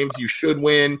 especially in the games you should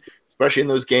win, especially in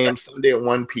those games Sunday at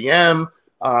 1 p.m.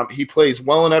 He plays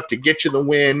well enough to get you the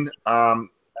win.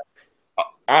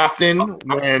 Often,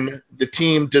 when the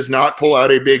team does not pull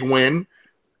out a big win,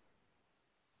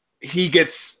 he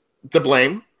gets the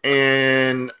blame,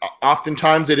 and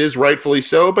oftentimes it is rightfully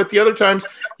so. But the other times,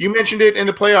 you mentioned it in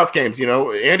the playoff games. You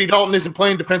know, Andy Dalton isn't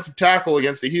playing defensive tackle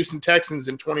against the Houston Texans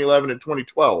in 2011 and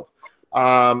 2012.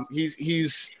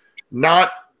 He's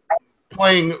not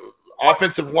playing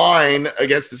offensive line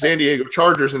against the San Diego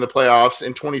Chargers in the playoffs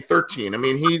in 2013. I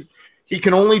mean, he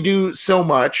can only do so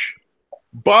much.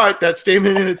 But that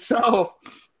statement in itself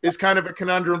is kind of a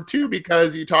conundrum too,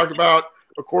 because you talk about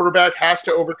a quarterback has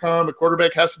to overcome, a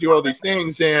quarterback has to do all these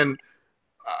things, and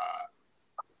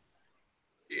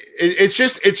it's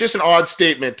just an odd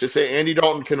statement to say Andy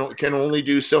Dalton can only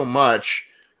do so much,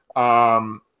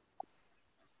 and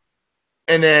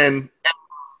then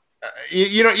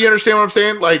you know, you understand what I'm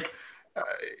saying? Like,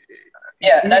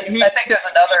 yeah, and I think there's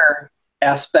another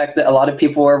aspect that a lot of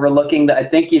people are overlooking that I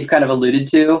think you've kind of alluded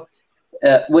to.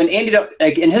 When Andy,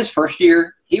 like in his first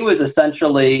year, he was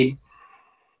essentially,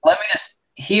 let me just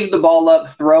heave the ball up,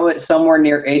 throw it somewhere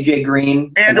near AJ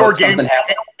Green, and or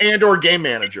game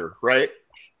manager, right?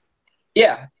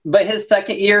 Yeah, but his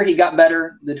second year, he got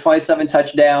better. The 27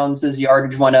 touchdowns, his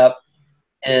yardage went up,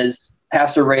 his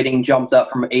passer rating jumped up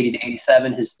from 80 to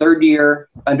 87. His third year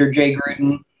under Jay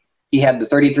Gruden, he had the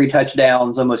 33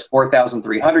 touchdowns, almost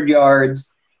 4,300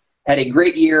 yards. Had a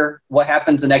great year. What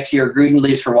happens the next year? Gruden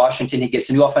leaves for Washington. He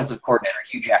gets a new offensive coordinator,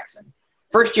 Hugh Jackson.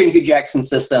 First year in Hugh Jackson's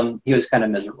system, he was kind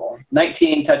of miserable.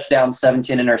 19 touchdowns,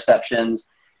 17 interceptions.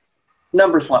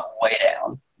 Numbers went way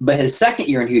down. But his second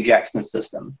year in Hugh Jackson's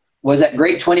system was that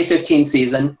great 2015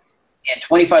 season. He had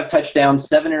 25 touchdowns,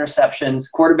 7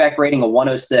 interceptions, quarterback rating of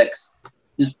 106.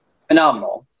 Just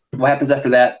phenomenal. What happens after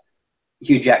that?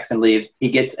 Hugh Jackson leaves.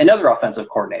 He gets another offensive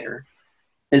coordinator.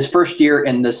 His first year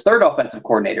in this third offensive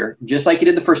coordinator, just like he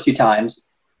did the first two times,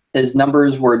 his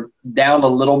numbers were down a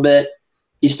little bit.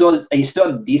 He still had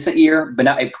a decent year, but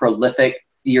not a prolific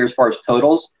year as far as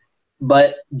totals.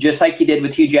 But just like he did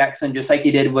with Hugh Jackson, just like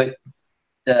he did with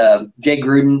Jay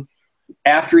Gruden,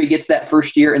 after he gets that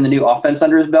first year in the new offense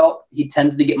under his belt, he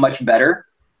tends to get much better.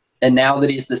 And now that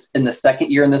he's in the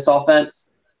second year in this offense,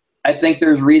 I think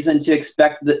there's reason to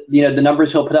expect that, you know, the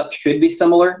numbers he'll put up should be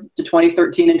similar to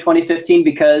 2013 and 2015,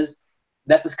 because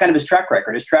that's just kind of his track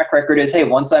record. His track record is, hey,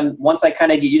 once I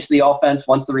kind of get used to the offense,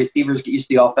 once the receivers get used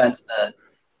to the offense,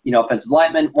 the offensive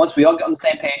linemen, once we all get on the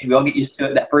same page, we all get used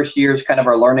to it. That first year is kind of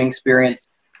our learning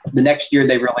experience. The next year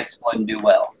they really explode and do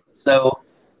well. So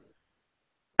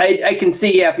I can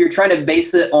see, yeah, if you're trying to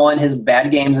base it on his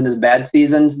bad games and his bad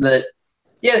seasons, that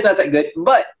yeah, it's not that good,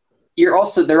 but they're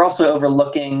also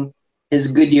overlooking his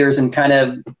good years and kind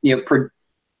of, you know,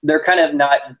 they're kind of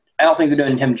not, I don't think they're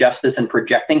doing him justice and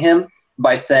projecting him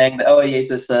by saying that, oh, he's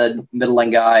just a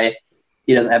middling guy,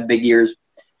 he doesn't have big years,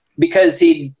 because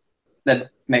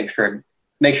make sure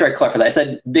I clarify that. I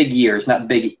said big years, not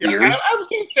big ears. I was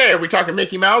going to say, are we talking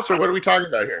Mickey Mouse or what are we talking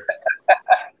about here?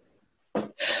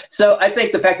 So I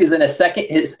think the fact he's in a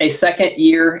second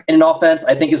year in an offense,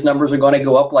 I think his numbers are going to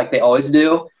go up like they always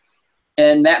do.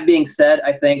 And that being said,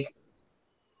 I think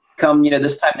come, you know,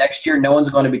 this time next year, no one's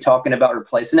going to be talking about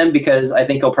replacing him, because I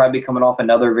think he'll probably be coming off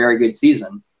another very good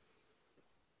season.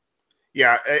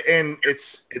 Yeah, and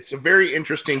it's a very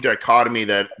interesting dichotomy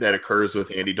that occurs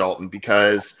with Andy Dalton,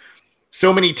 because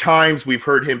so many times we've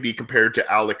heard him be compared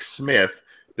to Alex Smith,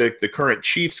 the current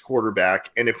Chiefs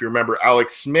quarterback. And if you remember,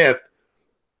 Alex Smith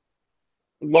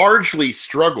largely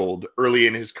struggled early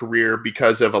in his career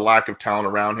because of a lack of talent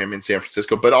around him in San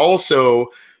Francisco, but also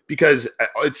because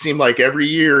it seemed like every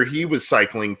year he was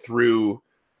cycling through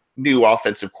new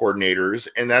offensive coordinators,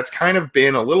 and that's kind of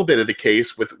been a little bit of the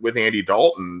case with Andy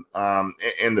Dalton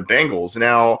and the Bengals.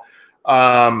 Now,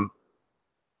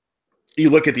 you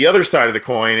look at the other side of the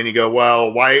coin and you go,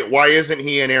 well, why isn't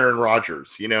he an Aaron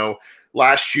Rodgers? You know,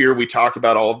 last year we talk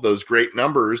about all of those great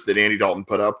numbers that Andy Dalton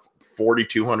put up,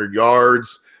 4,200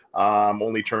 yards,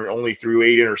 only threw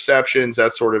 8 interceptions,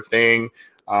 that sort of thing.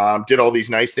 Did all these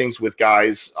nice things with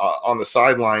guys on the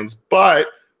sidelines. But,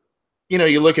 you know,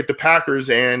 you look at the Packers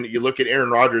and you look at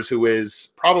Aaron Rodgers, who is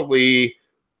probably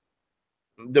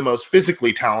the most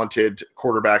physically talented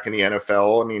quarterback in the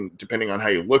NFL. I mean, depending on how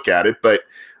you look at it, but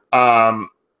um,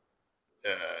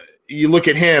 you look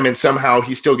at him and somehow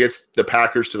he still gets the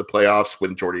Packers to the playoffs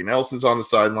when Jordy Nelson's on the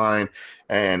sideline,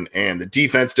 and the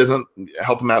defense doesn't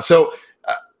help him out. So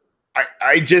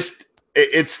I just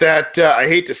it's that I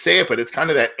hate to say it, but it's kind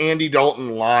of that Andy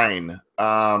Dalton line,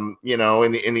 you know,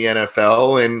 in the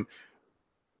NFL, and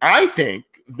I think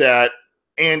that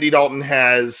Andy Dalton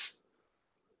has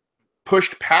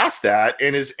pushed past that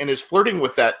and is flirting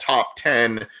with that top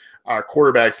 10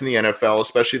 quarterbacks in the NFL,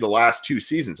 especially the last 2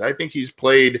 seasons. I think he's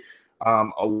played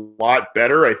a lot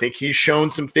better. I think he's shown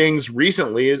some things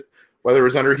recently, whether it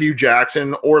was under Hugh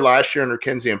Jackson or last year under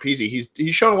Ken Zampese.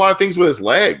 He's shown a lot of things with his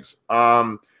legs,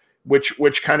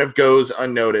 which kind of goes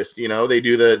unnoticed. You know, they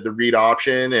do the read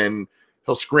option and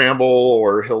he'll scramble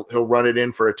or he'll run it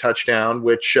in for a touchdown,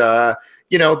 which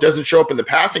you know, doesn't show up in the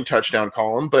passing touchdown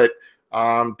column, but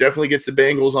definitely gets the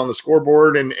Bengals on the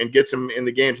scoreboard and gets them in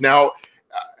the games. Now,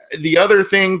 the other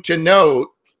thing to note,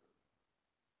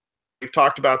 we've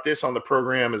talked about this on the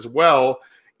program as well.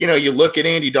 You know, you look at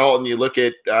Andy Dalton, you look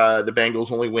at the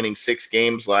Bengals only winning 6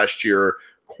 games last year.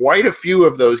 Quite a few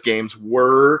of those games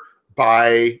were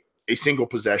by a single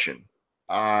possession.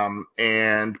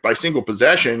 And by single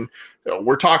possession,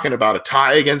 we're talking about a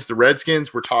tie against the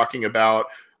Redskins. We're talking about,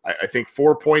 I think,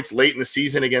 4 points late in the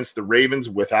season against the Ravens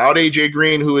without A.J.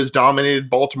 Green, who has dominated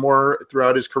Baltimore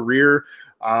throughout his career.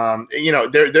 You know,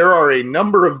 there are a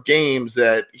number of games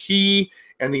that he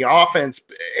and the offense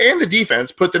and the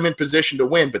defense put them in position to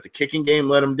win, but the kicking game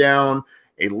let them down.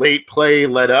 A late play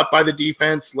led up by the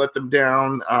defense let them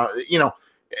down. You know,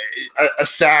 a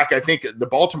sack, I think the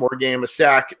Baltimore game, a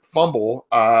sack fumble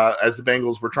as the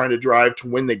Bengals were trying to drive to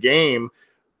win the game,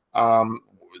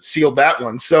 sealed that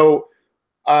one. So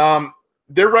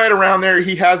they're right around there.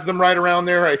 He has them right around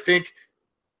there. I think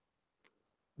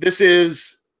this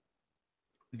is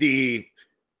the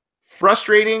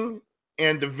frustrating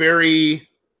and the very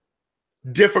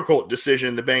difficult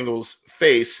decision the Bengals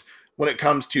face when it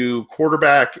comes to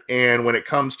quarterback and when it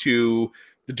comes to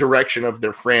the direction of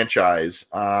their franchise.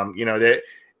 You know, that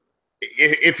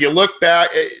if you look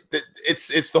back,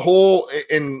 it's the whole,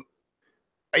 and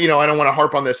you know, I don't want to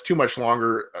harp on this too much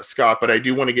longer, Scott, but I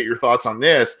do want to get your thoughts on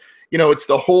this. You know, it's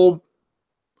the whole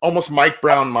almost Mike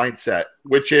Brown mindset,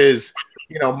 which is,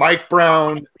 you know, Mike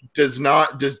Brown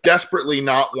does desperately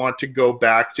not want to go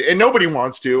back to, and nobody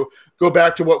wants to go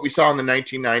back to what we saw in the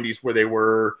 1990s where they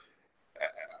were,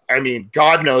 I mean,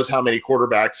 God knows how many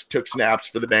quarterbacks took snaps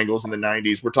for the Bengals in the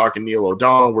 90s. We're talking Neil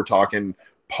O'Donnell. We're talking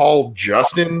Paul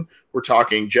Justin. We're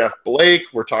talking Jeff Blake.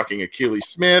 We're talking Achilles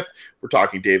Smith. We're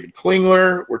talking David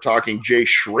Klingler. We're talking Jay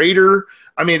Schrader.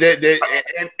 I mean,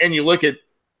 and you look at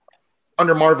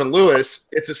under Marvin Lewis,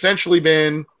 it's essentially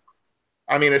been,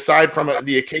 I mean, aside from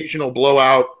the occasional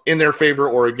blowout in their favor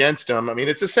or against them, I mean,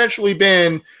 it's essentially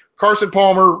been Carson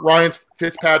Palmer, Ryan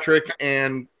Fitzpatrick,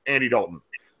 and Andy Dalton.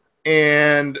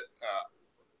 And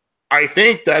I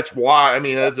think that's why, I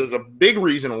mean, there's a big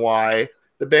reason why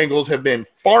the Bengals have been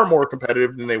far more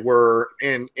competitive than they were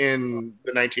in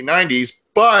the 1990s.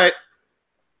 But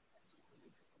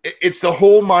it's the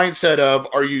whole mindset of,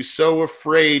 are you so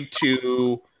afraid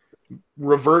to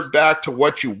revert back to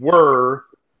what you were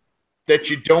that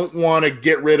you don't want to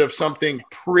get rid of something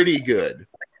pretty good?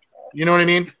 You know what I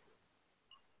mean?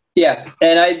 Yeah,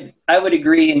 and I would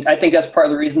agree, and I think that's part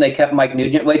of the reason they kept Mike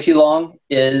Nugent way too long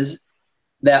is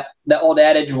that old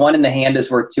adage, 1 in the hand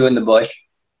is worth 2 in the bush.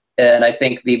 And I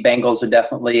think the Bengals are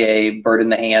definitely a bird in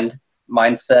the hand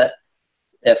mindset.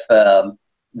 If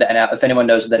anyone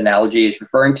knows what the analogy is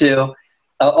referring to,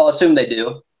 I'll assume they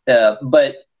do.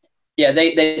 But yeah,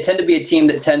 they tend to be a team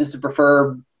that tends to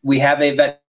prefer, we have a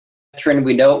veteran,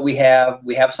 we know what we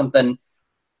have something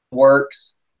that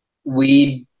works.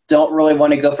 We don't really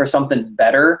want to go for something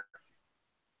better.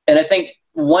 And I think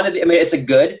it's a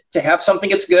good to have something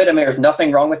that's good. I mean, there's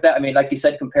nothing wrong with that. I mean, like you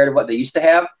said, compared to what they used to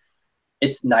have,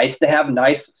 it's nice to have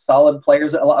nice, solid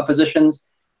players at a lot of positions.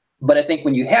 But I think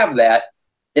when you have that,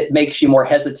 it makes you more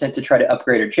hesitant to try to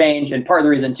upgrade or change. And part of the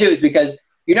reason, too, is because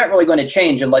you're not really going to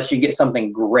change unless you get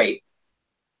something great.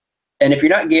 And if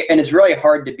you're not, and it's really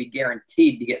hard to be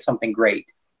guaranteed to get something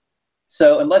great.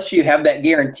 So unless you have that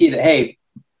guarantee that, hey,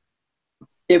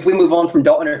 if we move on from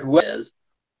Dalton or who is,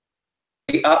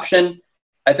 option.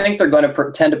 I think they're going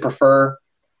to tend to prefer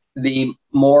the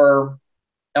more,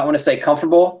 I don't want to say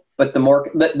comfortable, but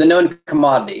the known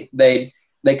commodity. They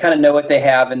kind of know what they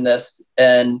have in this,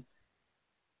 and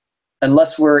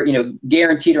unless we're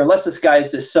guaranteed, or unless this guy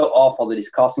is just so awful that he's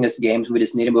costing us games, we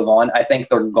just need to move on. I think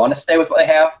they're going to stay with what they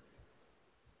have,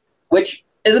 which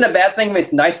isn't a bad thing. I mean,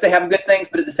 it's nice to have good things,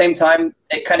 but at the same time,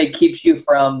 it kind of keeps you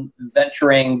from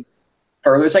venturing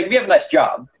further. It's like if you have a nice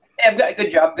job, hey, I've got a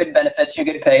good job, good benefits, you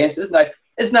get paid. It's nice.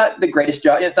 It's not the greatest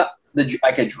job. It's not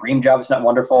like a dream job. It's not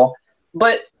wonderful,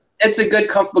 but it's a good,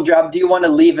 comfortable job. Do you want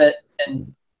to leave it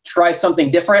and try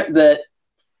something different that,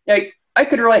 I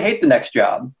could really hate the next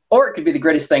job, or it could be the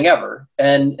greatest thing ever.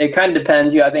 And it kind of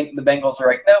depends. I think the Bengals are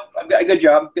like, no, I've got a good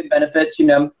job, good benefits,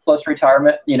 close to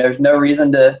retirement. There's no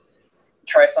reason to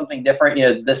try something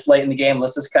different, this late in the game.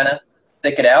 Let's just kind of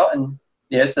stick it out, and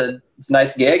it's a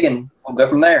nice gig, and we'll go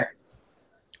from there.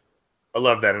 I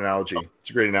love that analogy. It's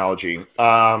a great analogy.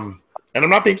 And I'm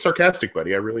not being sarcastic,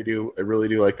 buddy. I really do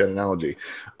like that analogy.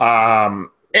 And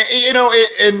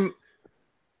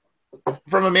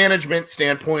from a management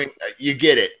standpoint, you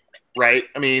get it, right?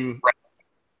 I mean,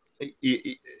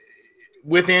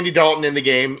 with Andy Dalton in the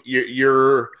game,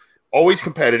 you're always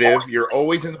competitive. You're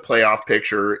always in the playoff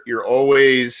picture. You're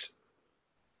always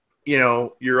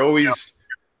in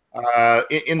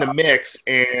the mix.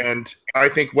 And I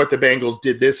think what the Bengals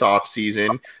did this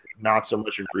offseason, not so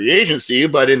much in free agency,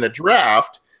 but in the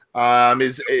draft,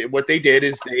 is what they did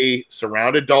is they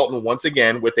surrounded Dalton once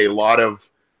again with a lot of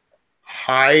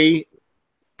high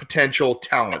potential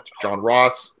talent. John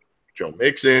Ross, Joe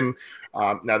Mixon.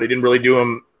 Now, they didn't really do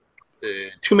him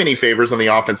too many favors on the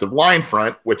offensive line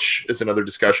front, which is another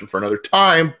discussion for another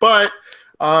time, but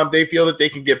they feel that they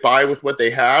can get by with what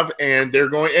they have, and they're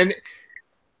going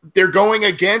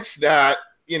against that,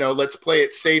 let's play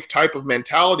it safe type of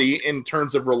mentality in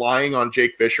terms of relying on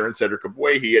Jake Fisher and Cedric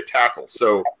Ogbuehi at tackle.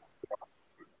 So,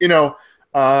 you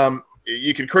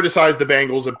can criticize the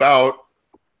Bengals about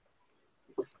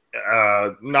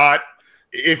not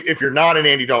if you're not an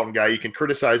Andy Dalton guy, you can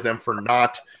criticize them for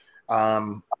not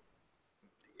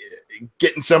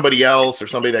getting somebody else or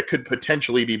somebody that could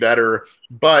potentially be better,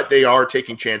 but they are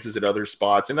taking chances at other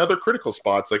spots and other critical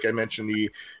spots. Like I mentioned, the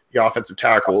offensive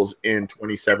tackles in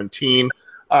 2017.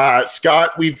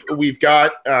 Scott, we've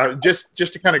got just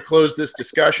to kind of close this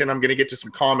discussion, I'm going to get to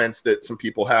some comments that some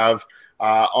people have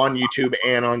on YouTube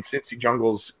and on Cincy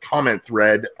Jungle's comment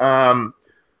thread.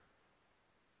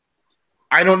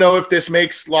 I don't know if this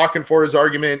makes Lockenfor's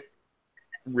argument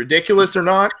ridiculous or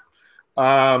not,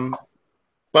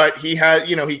 but he has,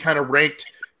 he kind of ranked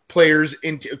players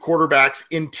into quarterbacks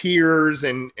in tiers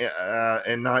and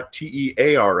not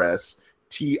TEARS,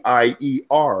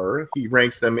 TIER. He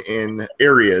ranks them in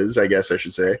areas, I guess I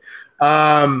should say.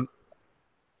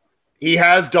 He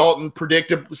has Dalton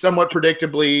somewhat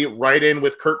predictably right in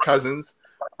with Kirk Cousins.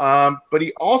 But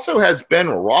he also has Ben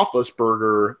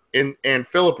Roethlisberger and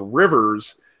Phillip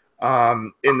Rivers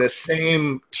in the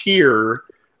same tier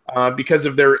because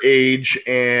of their age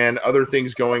and other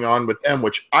things going on with them,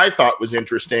 which I thought was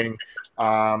interesting.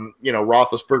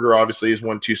 Roethlisberger obviously has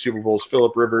won 2 Super Bowls.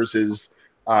 Phillip Rivers has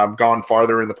gone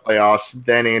farther in the playoffs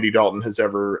than Andy Dalton has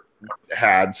ever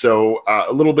had. So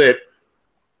a little bit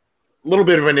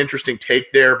of an interesting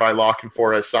take there by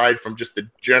Lockenfor, aside from just the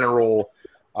general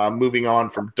moving on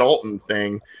from Dalton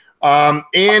thing.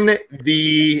 In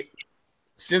the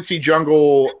Cincy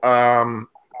Jungle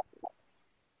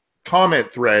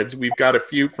comment threads, we've got a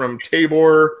few from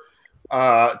Tabor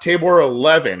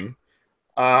 11.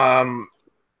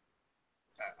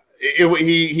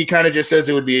 He kind of just says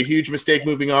it would be a huge mistake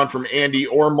moving on from Andy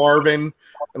or Marvin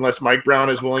unless Mike Brown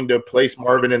is willing to place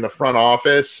Marvin in the front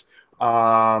office.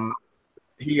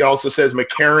 He also says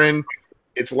McCarron,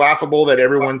 it's laughable that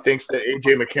everyone thinks that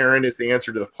A.J. McCarron is the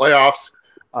answer to the playoffs.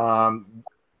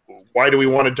 Why do we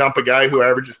want to dump a guy who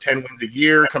averages 10 wins a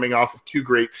year coming off of 2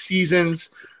 great seasons?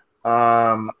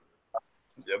 A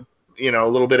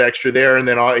little bit extra there. And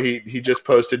then he just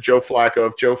posted Joe Flacco.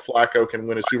 If Joe Flacco can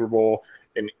win a Super Bowl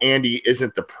and Andy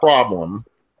isn't the problem.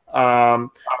 And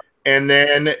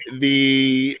then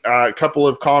the couple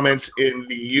of comments in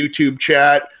the YouTube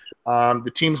chat.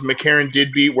 The teams McCarron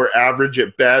did beat were average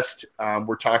at best.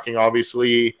 We're talking,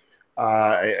 obviously,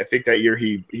 I think that year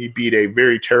he beat a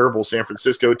very terrible San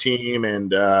Francisco team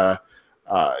and, a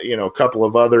couple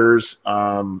of others.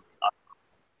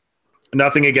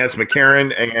 Nothing against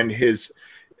McCarron and he's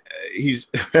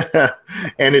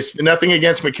nothing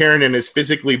against McCarron and his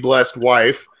physically blessed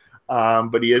wife.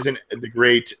 But he isn't as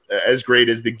great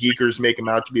as the geekers make him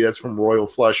out to be. That's from Royal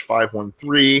Flush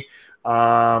 513.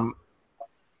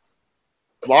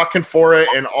 La Canfora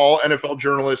and all NFL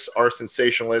journalists are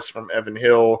sensationalists from Evan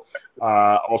Hill.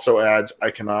 Also adds,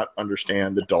 I cannot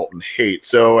understand the Dalton hate.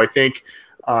 So I think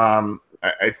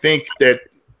that,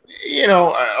 you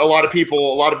know, a lot of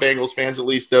people, a lot of Bengals fans, at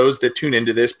least those that tune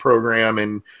into this program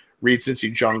and read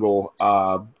Cincy Jungle,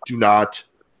 do not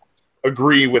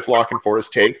agree with La Canfora's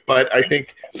take. But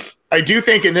I do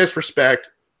think in this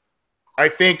respect, I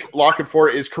think La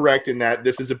Canfora is correct in that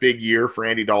this is a big year for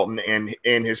Andy Dalton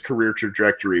and his career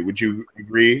trajectory. Would you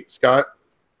agree, Scott?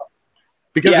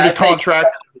 Because of his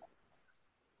contract.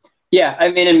 Yeah,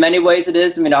 I mean, in many ways it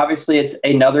is. I mean, obviously it's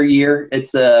another year.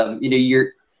 It's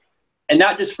year, and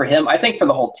not just for him. I think for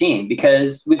the whole team,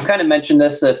 because we've kind of mentioned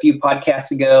this a few podcasts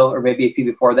ago, or maybe a few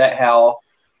before that, how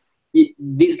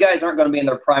these guys aren't going to be in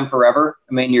their prime forever.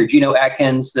 I mean, your Geno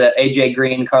Atkins, AJ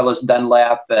Green, Carlos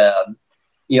Dunlap,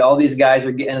 all these guys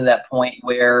are getting to that point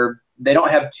where they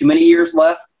don't have too many years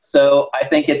left. So I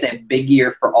think it's a big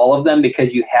year for all of them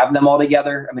because you have them all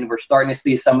together. I mean, we're starting to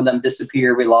see some of them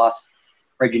disappear. We lost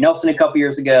Reggie Nelson a couple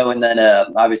years ago, and then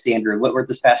obviously Andrew Whitworth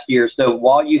this past year. So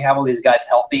while you have all these guys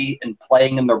healthy and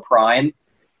playing in their prime,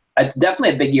 it's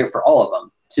definitely a big year for all of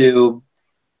them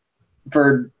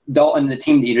for Dalton and the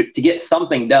team to get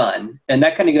something done. And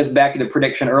that kind of goes back to the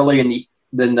prediction early in the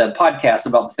podcast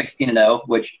about the 16-0,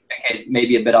 which is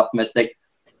maybe a bit optimistic.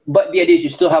 But the idea is you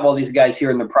still have all these guys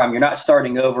here in the prime. You're not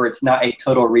starting over. It's not a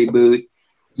total reboot.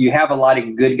 You have a lot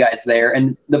of good guys there.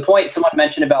 And the point someone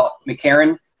mentioned about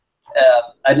McCarron,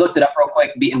 I looked it up real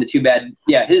quick, beating the two bad.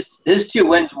 Yeah, his 2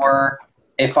 wins were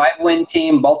a 5-win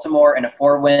team, Baltimore, and a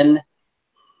 4-win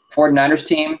 49ers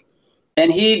team.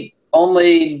 And he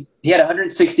had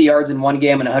 160 yards in one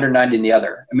game and 190 in the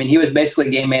other. I mean, he was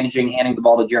basically game managing, handing the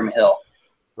ball to Jeremy Hill.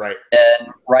 Right. And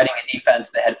riding a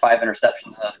defense that had 5 interceptions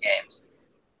in those games.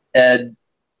 And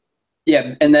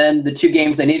then the 3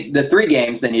 games they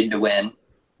needed to win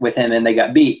with him, and they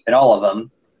got beat in all of them.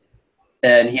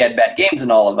 And he had bad games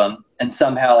in all of them. And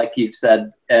somehow, like you've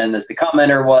said, and as the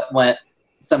commenter went,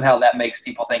 somehow that makes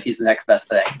people think he's the next best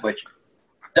thing, which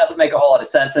doesn't make a whole lot of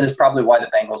sense, and is probably why the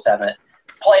Bengals haven't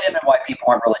played him and why people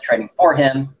aren't really trading for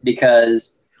him,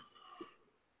 because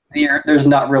there's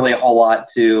not really a whole lot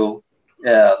to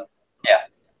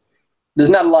there's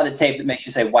not a lot of tape that makes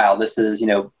you say, wow, this is,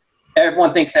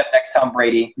 everyone thinks that next Tom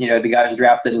Brady, the guy who's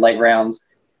drafted in late rounds,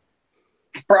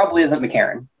 probably isn't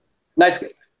McCarron. Nice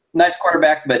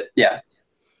quarterback, but yeah.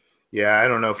 Yeah, I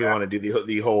don't know if you want to do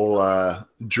the whole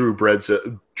Drew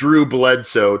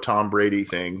Bledsoe Tom Brady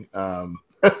thing to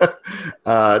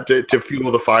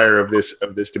fuel the fire of this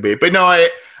debate. But no, I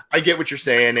get what you're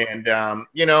saying, and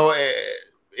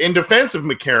in defense of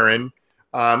McCarron,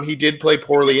 he did play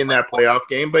poorly in that playoff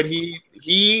game, but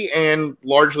he and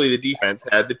largely the defense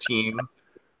had the team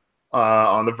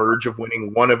on the verge of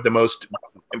winning one of the most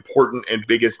important and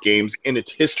biggest games in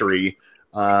its history.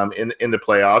 In the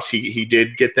playoffs, he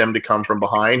did get them to come from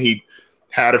behind. He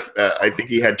had I think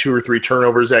he had 2 or 3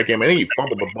 turnovers that game. I think he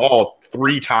fumbled the ball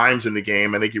 3 times in the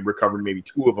game. I think he recovered maybe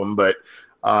 2 of them, but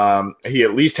he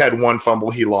at least had 1 fumble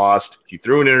he lost. He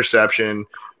threw an interception.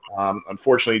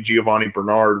 Unfortunately, Giovanni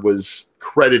Bernard was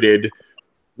credited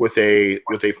with a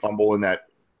fumble in that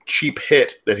cheap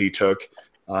hit that he took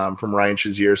from Ryan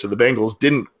Shazier. So the Bengals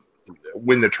didn't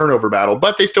win the turnover battle,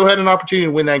 but they still had an opportunity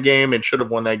to win that game and should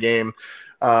have won that game.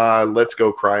 Let's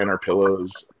go cry in our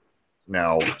pillows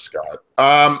now, Scott.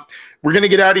 We're going to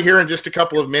get out of here in just a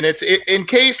couple of minutes. In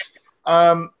case,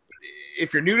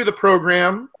 if you're new to the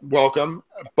program, welcome.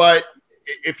 But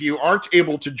if you aren't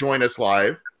able to join us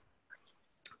live,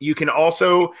 you can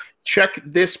also check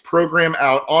this program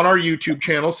out on our YouTube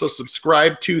channel, so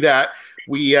subscribe to that.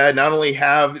 We not only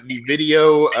have the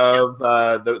video of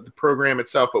the program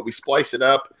itself, but we splice it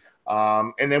up.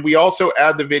 And then we also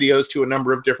add the videos to a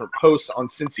number of different posts on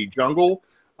Cincy Jungle.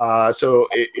 So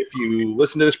if you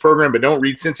listen to this program but don't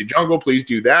read Cincy Jungle, please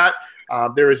do that.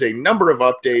 There is a number of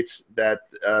updates that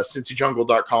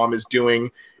cincyjungle.com is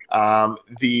doing.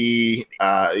 They've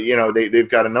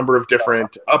got a number of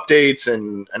different updates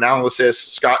and analysis.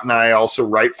 Scott and I also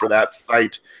write for that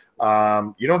site.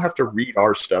 You don't have to read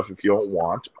our stuff if you don't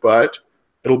want, but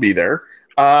it'll be there.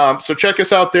 So check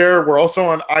us out there. We're also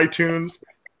on iTunes,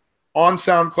 on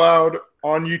SoundCloud,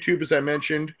 on YouTube, as I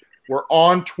mentioned. We're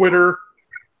on Twitter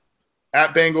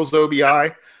at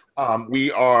BengalsOBI.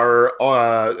 We are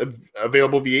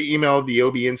available via email,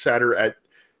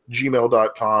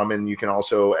 theobinsider@gmail.com. And you can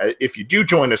also, if you do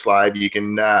join us live, you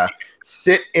can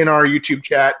sit in our YouTube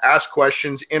chat, ask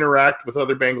questions, interact with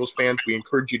other Bengals fans. We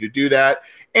encourage you to do that.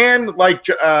 And like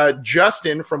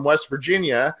Justin from West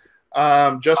Virginia,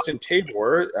 Justin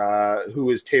Tabor, who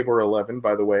is Tabor 11,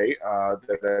 by the way,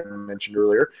 that I mentioned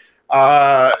earlier,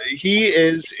 He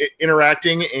is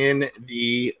interacting in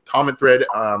the comment thread,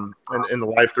 in the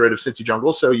live thread of Cincy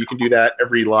Jungle. So you can do that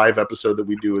every live episode that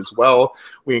we do as well.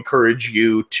 We encourage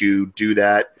you to do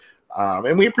that.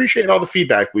 And we appreciate all the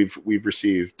feedback we've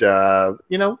received. You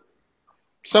know,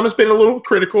 some has been a little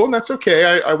critical, and that's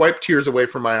okay. I wipe tears away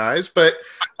from my eyes, but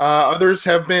others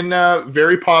have been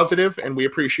very positive, and we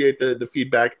appreciate the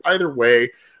feedback either way.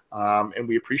 And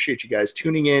we appreciate you guys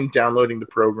tuning in, downloading the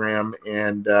program,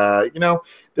 and you know,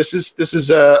 this is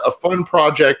a fun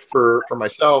project for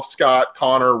myself, Scott,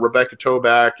 Connor, Rebecca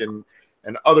Toback, and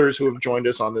others who have joined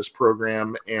us on this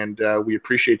program. And we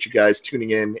appreciate you guys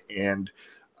tuning in and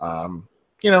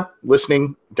you know,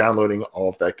 listening, downloading, all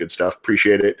of that good stuff.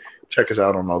 Appreciate it. Check us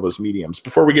out on all those mediums.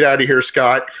 Before we get out of here,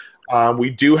 Scott, we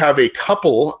do have a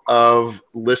couple of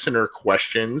listener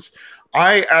questions.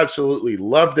 I absolutely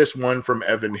love this one from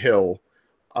Evan Hill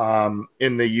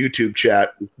in the YouTube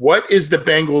chat. What is the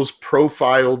Bengals'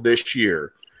 profile this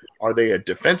year? Are they a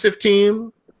defensive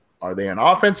team? Are they an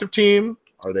offensive team?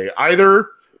 Are they either?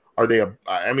 Are they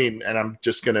I mean, and I'm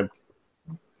just going to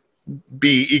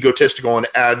be egotistical and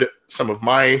add some of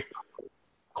my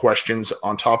questions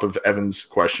on top of Evan's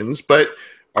questions, but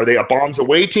are they a bombs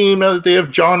away team now that they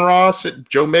have John Ross,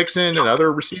 Joe Mixon, and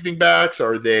other receiving backs?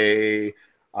 Are they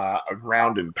a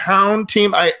ground and pound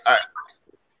team? I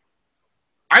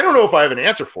don't know if I have an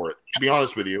answer for it, to be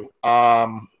honest with you. What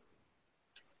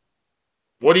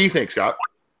do you think, Scott?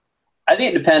 I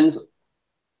think it depends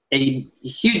a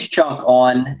huge chunk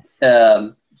on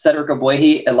Cedric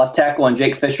Ogbuehi at left tackle and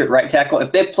Jake Fisher at right tackle.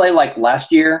 If they play like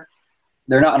last year,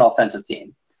 they're not an offensive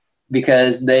team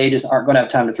because they just aren't going to have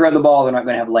time to throw the ball. They're not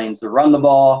going to have lanes to run the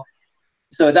ball.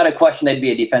 So without a question, they'd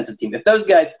be a defensive team. If those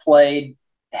guys played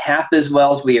half as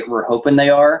well as we're hoping they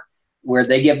are, where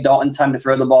they give Dalton time to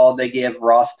throw the ball, they give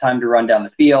Ross time to run down the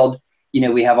field. You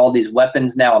know, we have all these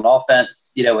weapons now on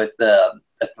offense, you know, with a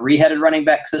three-headed running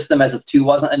back system as if two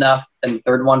wasn't enough, and the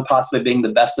third one possibly being the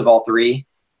best of all three,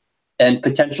 and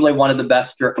potentially one of the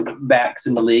best backs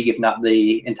in the league, if not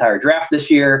the entire draft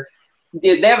this year.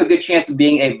 They have a good chance of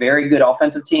being a very good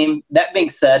offensive team. That being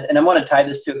said, and I want to tie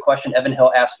this to a question Evan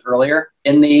Hill asked earlier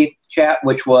in the chat,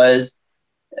 which was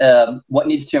what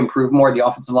needs to improve more, the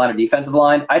offensive line or defensive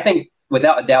line? I think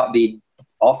without a doubt the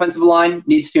offensive line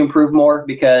needs to improve more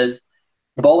because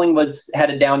Bowling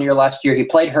had a down year last year. He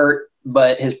played hurt,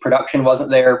 but his production wasn't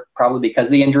there probably because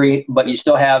of the injury. But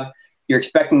you're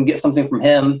expecting to get something from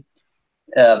him.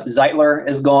 Zeitler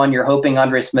is gone. You're hoping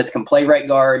Andre Smith can play right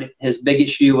guard. His big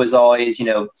issue was always, you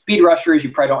know, speed rushers.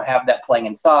 You probably don't have that playing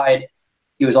inside.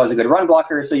 He was always a good run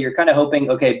blocker. So you're kind of hoping,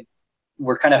 okay,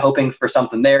 we're kind of hoping for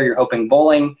something there. You're hoping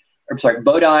Bodine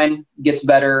gets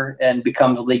better and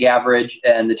becomes league average,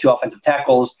 and the two offensive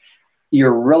tackles,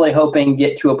 you're really hoping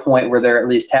get to a point where they're at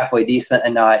least halfway decent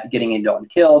and not getting into and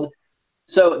killed.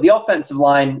 So the offensive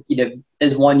line, you know,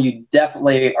 is one you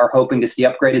definitely are hoping to see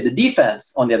upgraded. The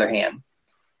defense, on the other hand,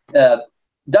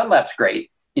 Dunlap's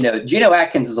great. You know, Geno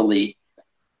Atkins is elite.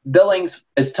 Billings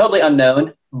is totally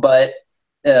unknown, but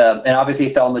and obviously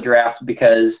he fell in the draft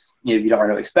because you don't know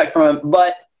what to expect from him.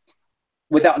 But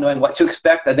without knowing what to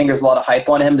expect, I think there's a lot of hype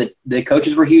on him. The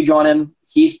coaches were huge on him.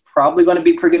 He's probably going to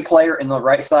be a pretty good player. In the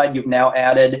right side, you've now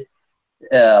added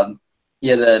the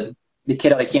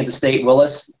kid out of Kansas State,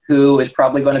 Willis, who is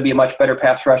probably going to be a much better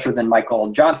pass rusher than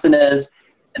Michael Johnson is.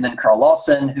 And then Carl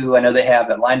Lawson, who I know they have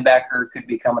at linebacker, could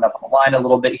be coming up on the line a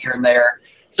little bit here and there.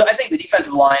 So I think the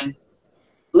defensive line,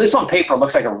 at least on paper,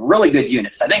 looks like a really good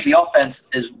unit. So I think the offense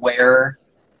is where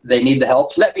they need the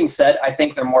help. So that being said, I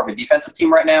think they're more of a defensive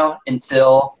team right now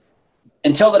until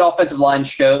that offensive line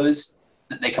shows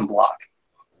that they can block.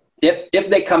 If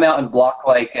they come out and block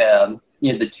like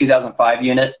the 2005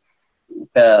 unit,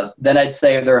 then I'd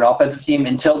say they're an offensive team.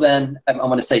 Until then, I'm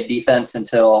going to say defense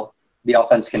until the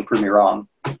offense can prove me wrong.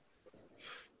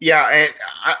 Yeah, and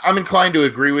I'm inclined to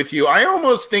agree with you. I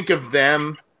almost think of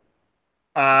them.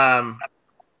 I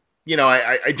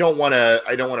don't want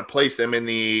to place them in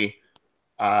the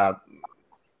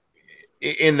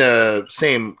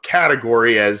same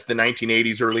category as the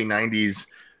 1980s, early 90s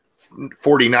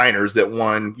 49ers that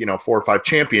won 4 or 5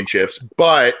 championships,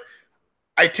 but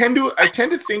I tend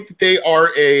to think that they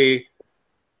are a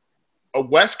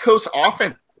West Coast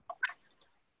offense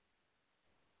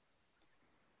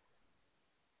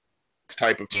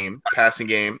type of team, passing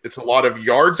game. It's a lot of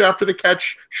yards after the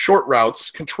catch, short routes,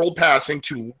 controlled passing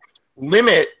to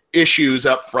limit issues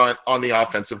up front on the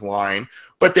offensive line,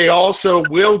 but they also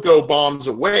will go bombs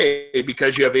away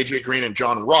because you have AJ Green and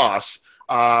John Ross.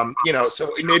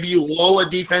 So maybe you lull a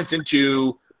defense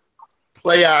into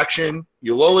play action,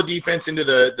 you lull a defense into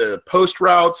the post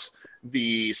routes,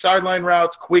 the sideline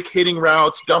routes, quick hitting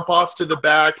routes, dump offs to the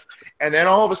backs. And then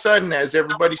all of a sudden, as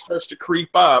everybody starts to creep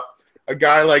up, a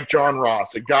guy like John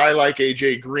Ross, a guy like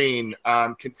A.J. Green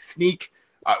can sneak,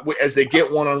 as they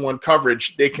get one-on-one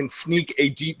coverage, they can sneak a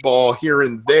deep ball here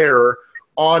and there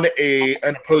on an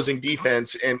opposing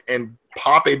defense and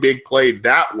pop a big play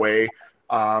that way.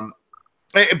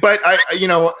 But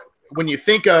when you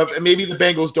think of, and maybe the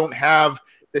Bengals don't have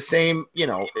the same,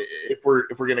 if we're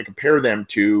going to compare them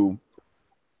to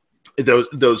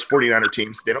those 49er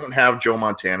teams, they don't have Joe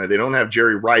Montana, they don't have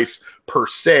Jerry Rice per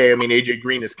se. I mean, AJ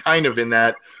Green is kind of in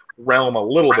that realm a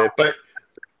little bit, but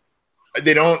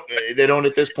they don't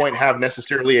at this point have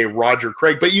necessarily a Roger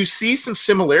Craig, but you see some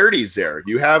similarities there.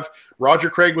 You have Roger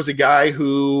Craig was a guy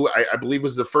who I believe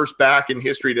was the first back in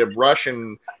history to rush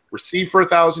and receive for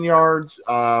 1,000 yards.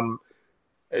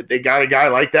 They got a guy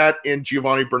like that in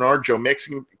Giovanni Bernard. Joe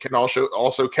Mixon can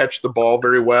also catch the ball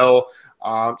very well.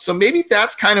 So maybe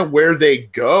that's kind of where they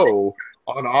go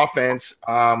on offense.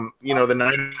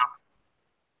 The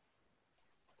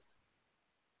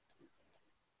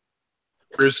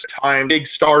Niners time big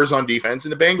stars on defense,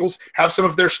 and the Bengals have some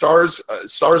of their stars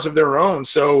of their own.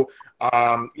 So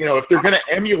if they're going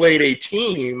to emulate a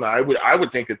team, I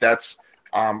would think that's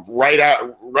right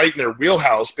in their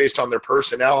wheelhouse based on their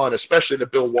personnel, and especially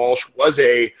that Bill Walsh was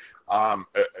a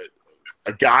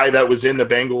guy that was in the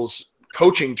Bengals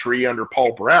coaching tree under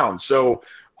Paul Brown. So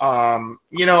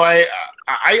I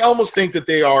almost think that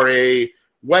they are a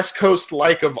West Coast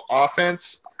like of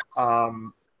offense.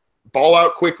 Ball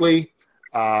out quickly,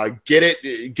 get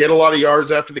a lot of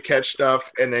yards after the catch stuff,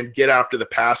 and then get after the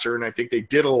passer. And I think they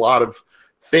did a lot of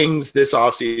things this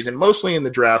offseason, mostly in the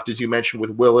draft, as you mentioned,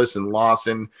 with Willis and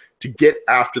Lawson, to get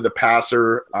after the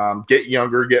passer, get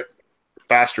younger, get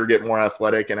faster, get more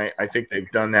athletic, and I think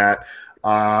they've done that.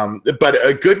 But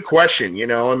a good question, in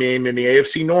the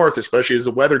AFC North, especially as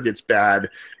the weather gets bad,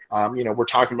 we're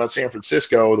talking about San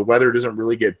Francisco. The weather doesn't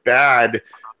really get bad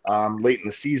late in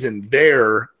the season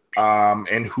there,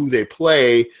 and who they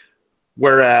play,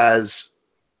 whereas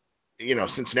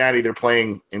Cincinnati, they're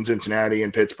playing in Cincinnati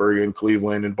and Pittsburgh and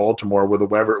Cleveland and Baltimore, where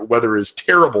the weather is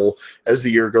terrible as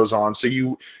the year goes on. So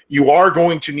you are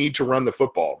going to need to run the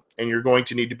football, and you're going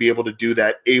to need to be able to do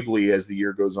that ably as the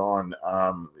year goes on,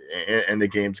 and the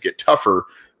games get tougher.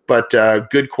 But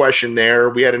good question there.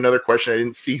 We had another question. I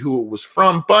didn't see who it was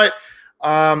from, but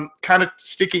kind of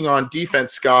sticking on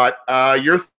defense, Scott,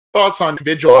 your thoughts on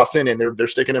Vigil Dawson, and they're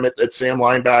sticking him at Sam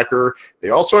linebacker. They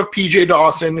also have PJ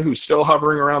Dawson, who's still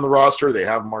hovering around the roster. They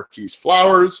have Marquise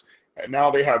Flowers, and now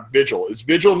they have Vigil. Is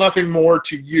Vigil nothing more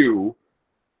to you,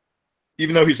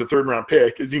 even though he's a third-round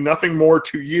pick, is he nothing more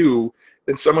to you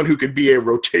than someone who could be a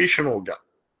rotational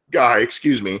guy,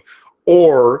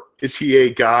 or is he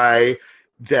a guy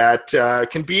that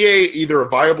can be either a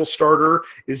viable starter?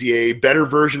 Is he a better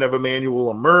version of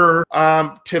Emmanuel Amur?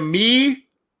 To me,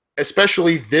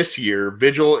 especially this year,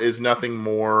 Vigil is nothing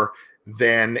more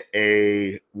than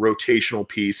a rotational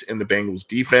piece in the Bengals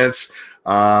defense.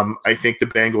 I think the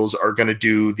Bengals are going to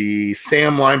do the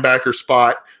Sam linebacker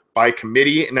spot by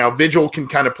committee. Now, Vigil can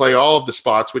kind of play all of the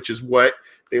spots, which is what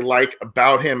they like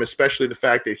about him, especially the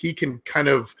fact that he can kind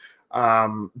of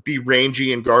be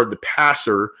rangy and guard the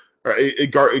passer, or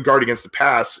guard against the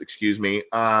pass,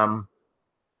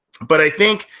 But I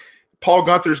think Paul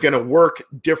Gunther's going to work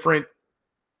different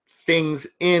things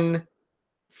in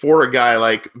for a guy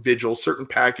like Vigil, certain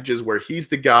packages where he's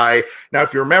the guy. Now,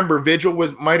 if you remember, Vigil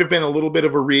might have been a little bit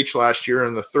of a reach last year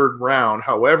in the third round.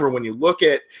 However, when you look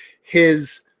at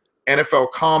his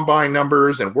NFL combine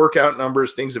numbers and workout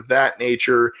numbers, things of that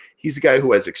nature, he's a guy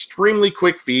who has extremely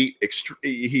quick feet.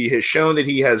 He has shown that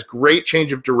he has great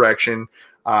change of direction.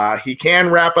 He can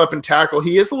wrap up and tackle.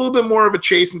 He is a little bit more of a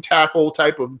chase and tackle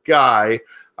type of guy,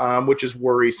 which is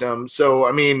worrisome.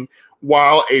 So,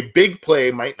 while a big play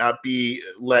might not be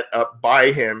let up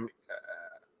by him,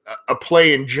 a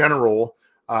play in general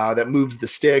that moves the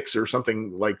sticks or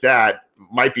something like that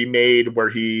might be made where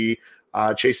he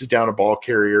chases down a ball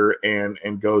carrier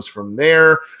and goes from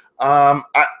there. I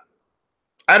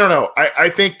don't know. I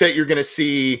think that you're going to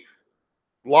see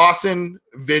Lawson,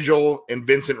 Vigil, and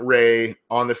Vincent Ray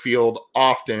on the field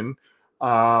often,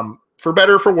 for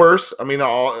better or for worse.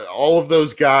 All of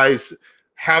those guys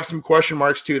have some question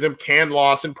marks to them. Can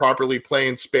Lawson properly play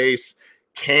in space?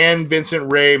 Can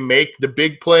Vincent Ray make the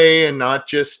big play and not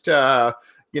just, kind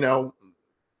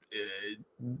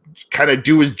of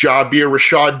do his job, be a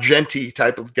Rashad Genty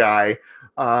type of guy?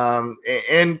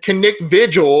 And can Nick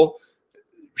Vigil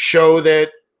show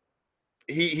that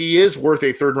he is worth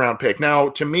a third-round pick? Now,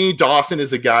 to me, Dawson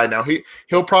is a guy. Now,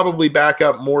 he'll probably back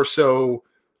up more so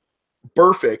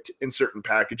perfect in certain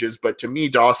packages, but to me,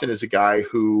 Dawson is a guy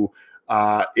who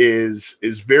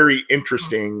is very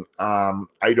interesting.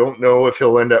 I don't know if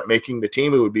he'll end up making the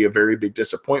team. It would be a very big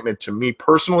disappointment to me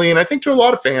personally, and I think to a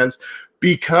lot of fans,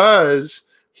 because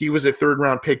he was a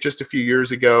third-round pick just a few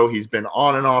years ago. He's been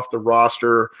on and off the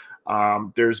roster.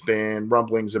 There's been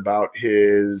rumblings about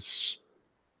his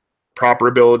proper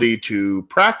ability to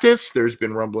practice. There's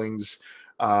been rumblings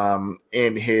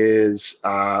in his,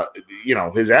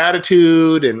 his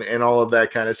attitude and all of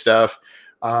that kind of stuff.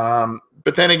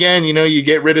 But then again, you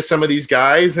get rid of some of these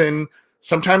guys, and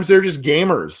sometimes they're just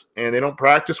gamers and they don't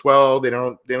practice well. They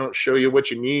don't show you what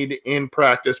you need in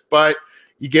practice, but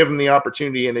you give them the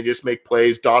opportunity and they just make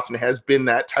plays. Dawson has been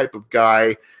that type of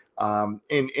guy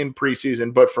in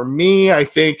preseason. But for me, I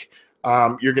think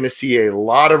you're going to see a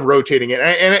lot of rotating, and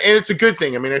it's a good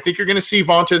thing. I mean, I think you're going to see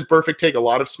Vontaze Burfict take a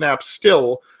lot of snaps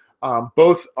still,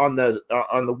 both on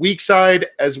the weak side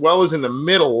as well as in the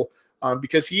middle,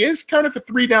 because he is kind of a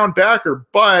 3-down backer.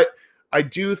 But I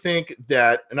do think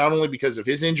that not only because of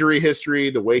his injury history,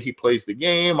 the way he plays the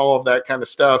game, all of that kind of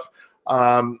stuff,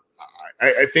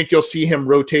 I think you'll see him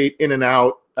rotate in and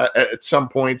out at some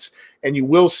points, and you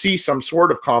will see some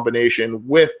sort of combination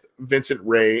with Vincent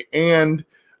Ray and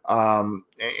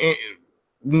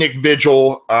Nick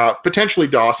Vigil, potentially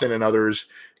Dawson and others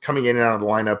coming in and out of the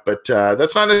lineup. But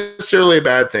that's not necessarily a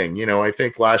bad thing. I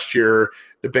think last year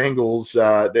the Bengals,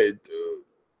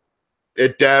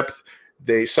 at depth,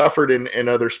 they suffered in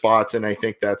other spots, and I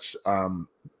think that's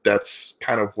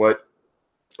kind of what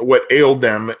ailed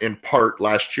them in part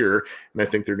last year, and I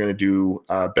think they're going to do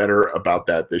better about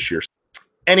that this year.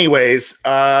 Anyways,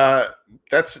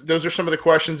 those are some of the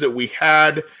questions that we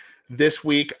had this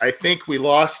week. I think we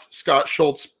lost Scott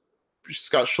Schulze,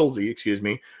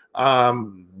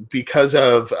 because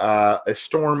of a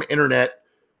storm internet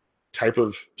type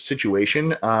of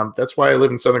situation. That's why I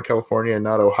live in Southern California and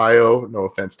not Ohio. No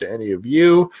offense to any of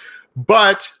you,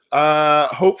 but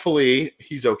hopefully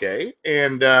he's okay.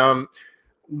 And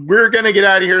we're going to get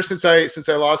out of here since I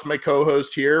lost my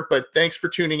co-host here, but thanks for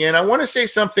tuning in. I want to say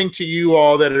something to you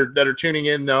all that are tuning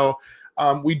in, though.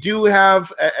 We do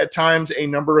have at times a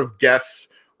number of guests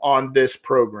on this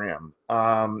program,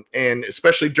 and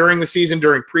especially during the season,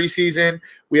 during preseason,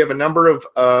 we have a number of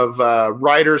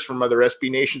writers from other SB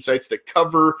Nation sites that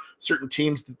cover certain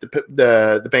teams that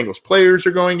the Bengals players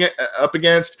are going up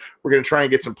against. We're going to try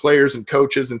and get some players and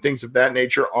coaches and things of that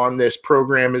nature on this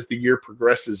program as the year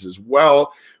progresses as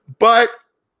well. But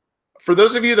for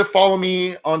those of you that follow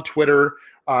me on Twitter,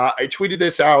 I tweeted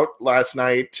this out last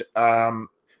night.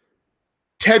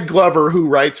 Ted Glover, who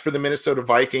writes for the Minnesota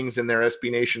Vikings in their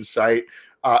SB Nation site,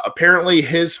 apparently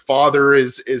his father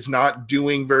is not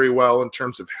doing very well in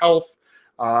terms of health.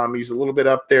 He's a little bit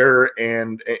up there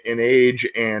and in age,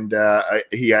 and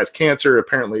he has cancer.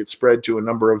 Apparently, it's spread to a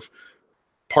number of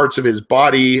parts of his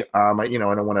body. I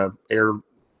don't want to air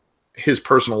his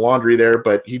personal laundry there,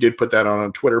 but he did put that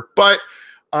on Twitter. But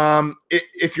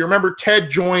if you remember, Ted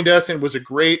joined us and was a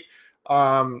great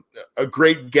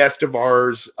guest of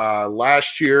ours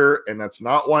last year, and that's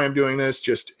not why I'm doing this.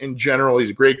 Just in general,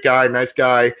 he's a great guy, nice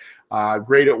guy,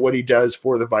 great at what he does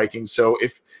for the Vikings. So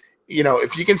if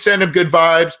you can send him good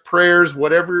vibes, prayers,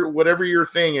 whatever your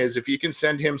thing is, if you can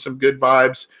send him some good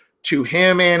vibes to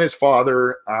him and his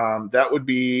father, that would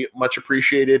be much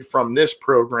appreciated from this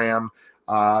program.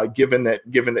 Given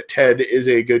that Ted is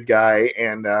a good guy,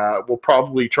 and we'll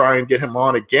probably try and get him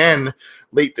on again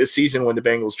late this season when the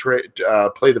Bengals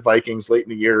play the Vikings late in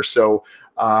the year. So,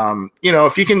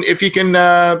 if you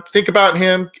can think about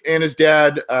him and his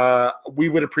dad, we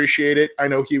would appreciate it. I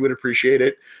know he would appreciate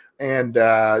it. And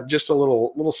just a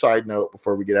little side note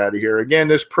before we get out of here. Again,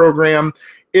 this program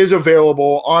is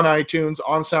available on iTunes,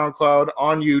 on SoundCloud,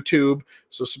 on YouTube.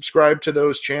 So subscribe to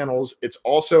those channels. It's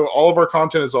also, all of our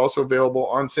content is also available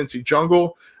on Cincy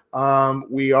Jungle.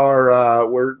 We're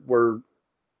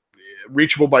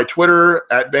reachable by Twitter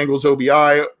at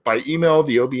BengalsOBI, by email,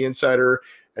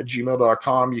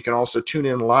 theobinsider@gmail.com. You can also tune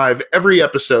in live every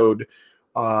episode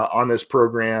on this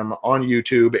program on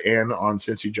YouTube and on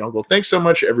Cincy Jungle. Thanks so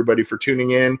much, everybody, for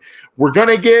tuning in. We're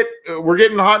getting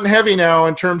hot and heavy now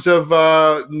in terms of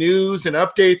news and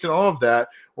updates and all of that.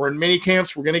 We're in mini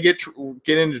camps. We're going to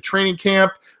get into training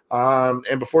camp,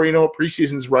 and before you know it,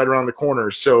 preseason is right around the corner.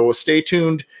 So stay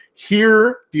tuned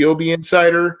here, the OB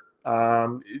Insider.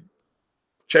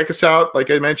 Check us out.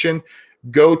 Like I mentioned,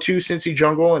 go to Cincy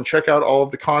Jungle and check out all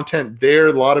of the content there.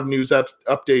 A lot of news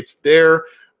updates there.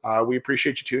 We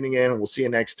appreciate you tuning in, and we'll see you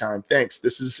next time. Thanks.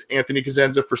 This is Anthony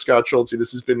Cosenza for Scott Schulze.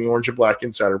 This has been the Orange and Black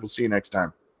Insider. We'll see you next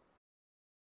time.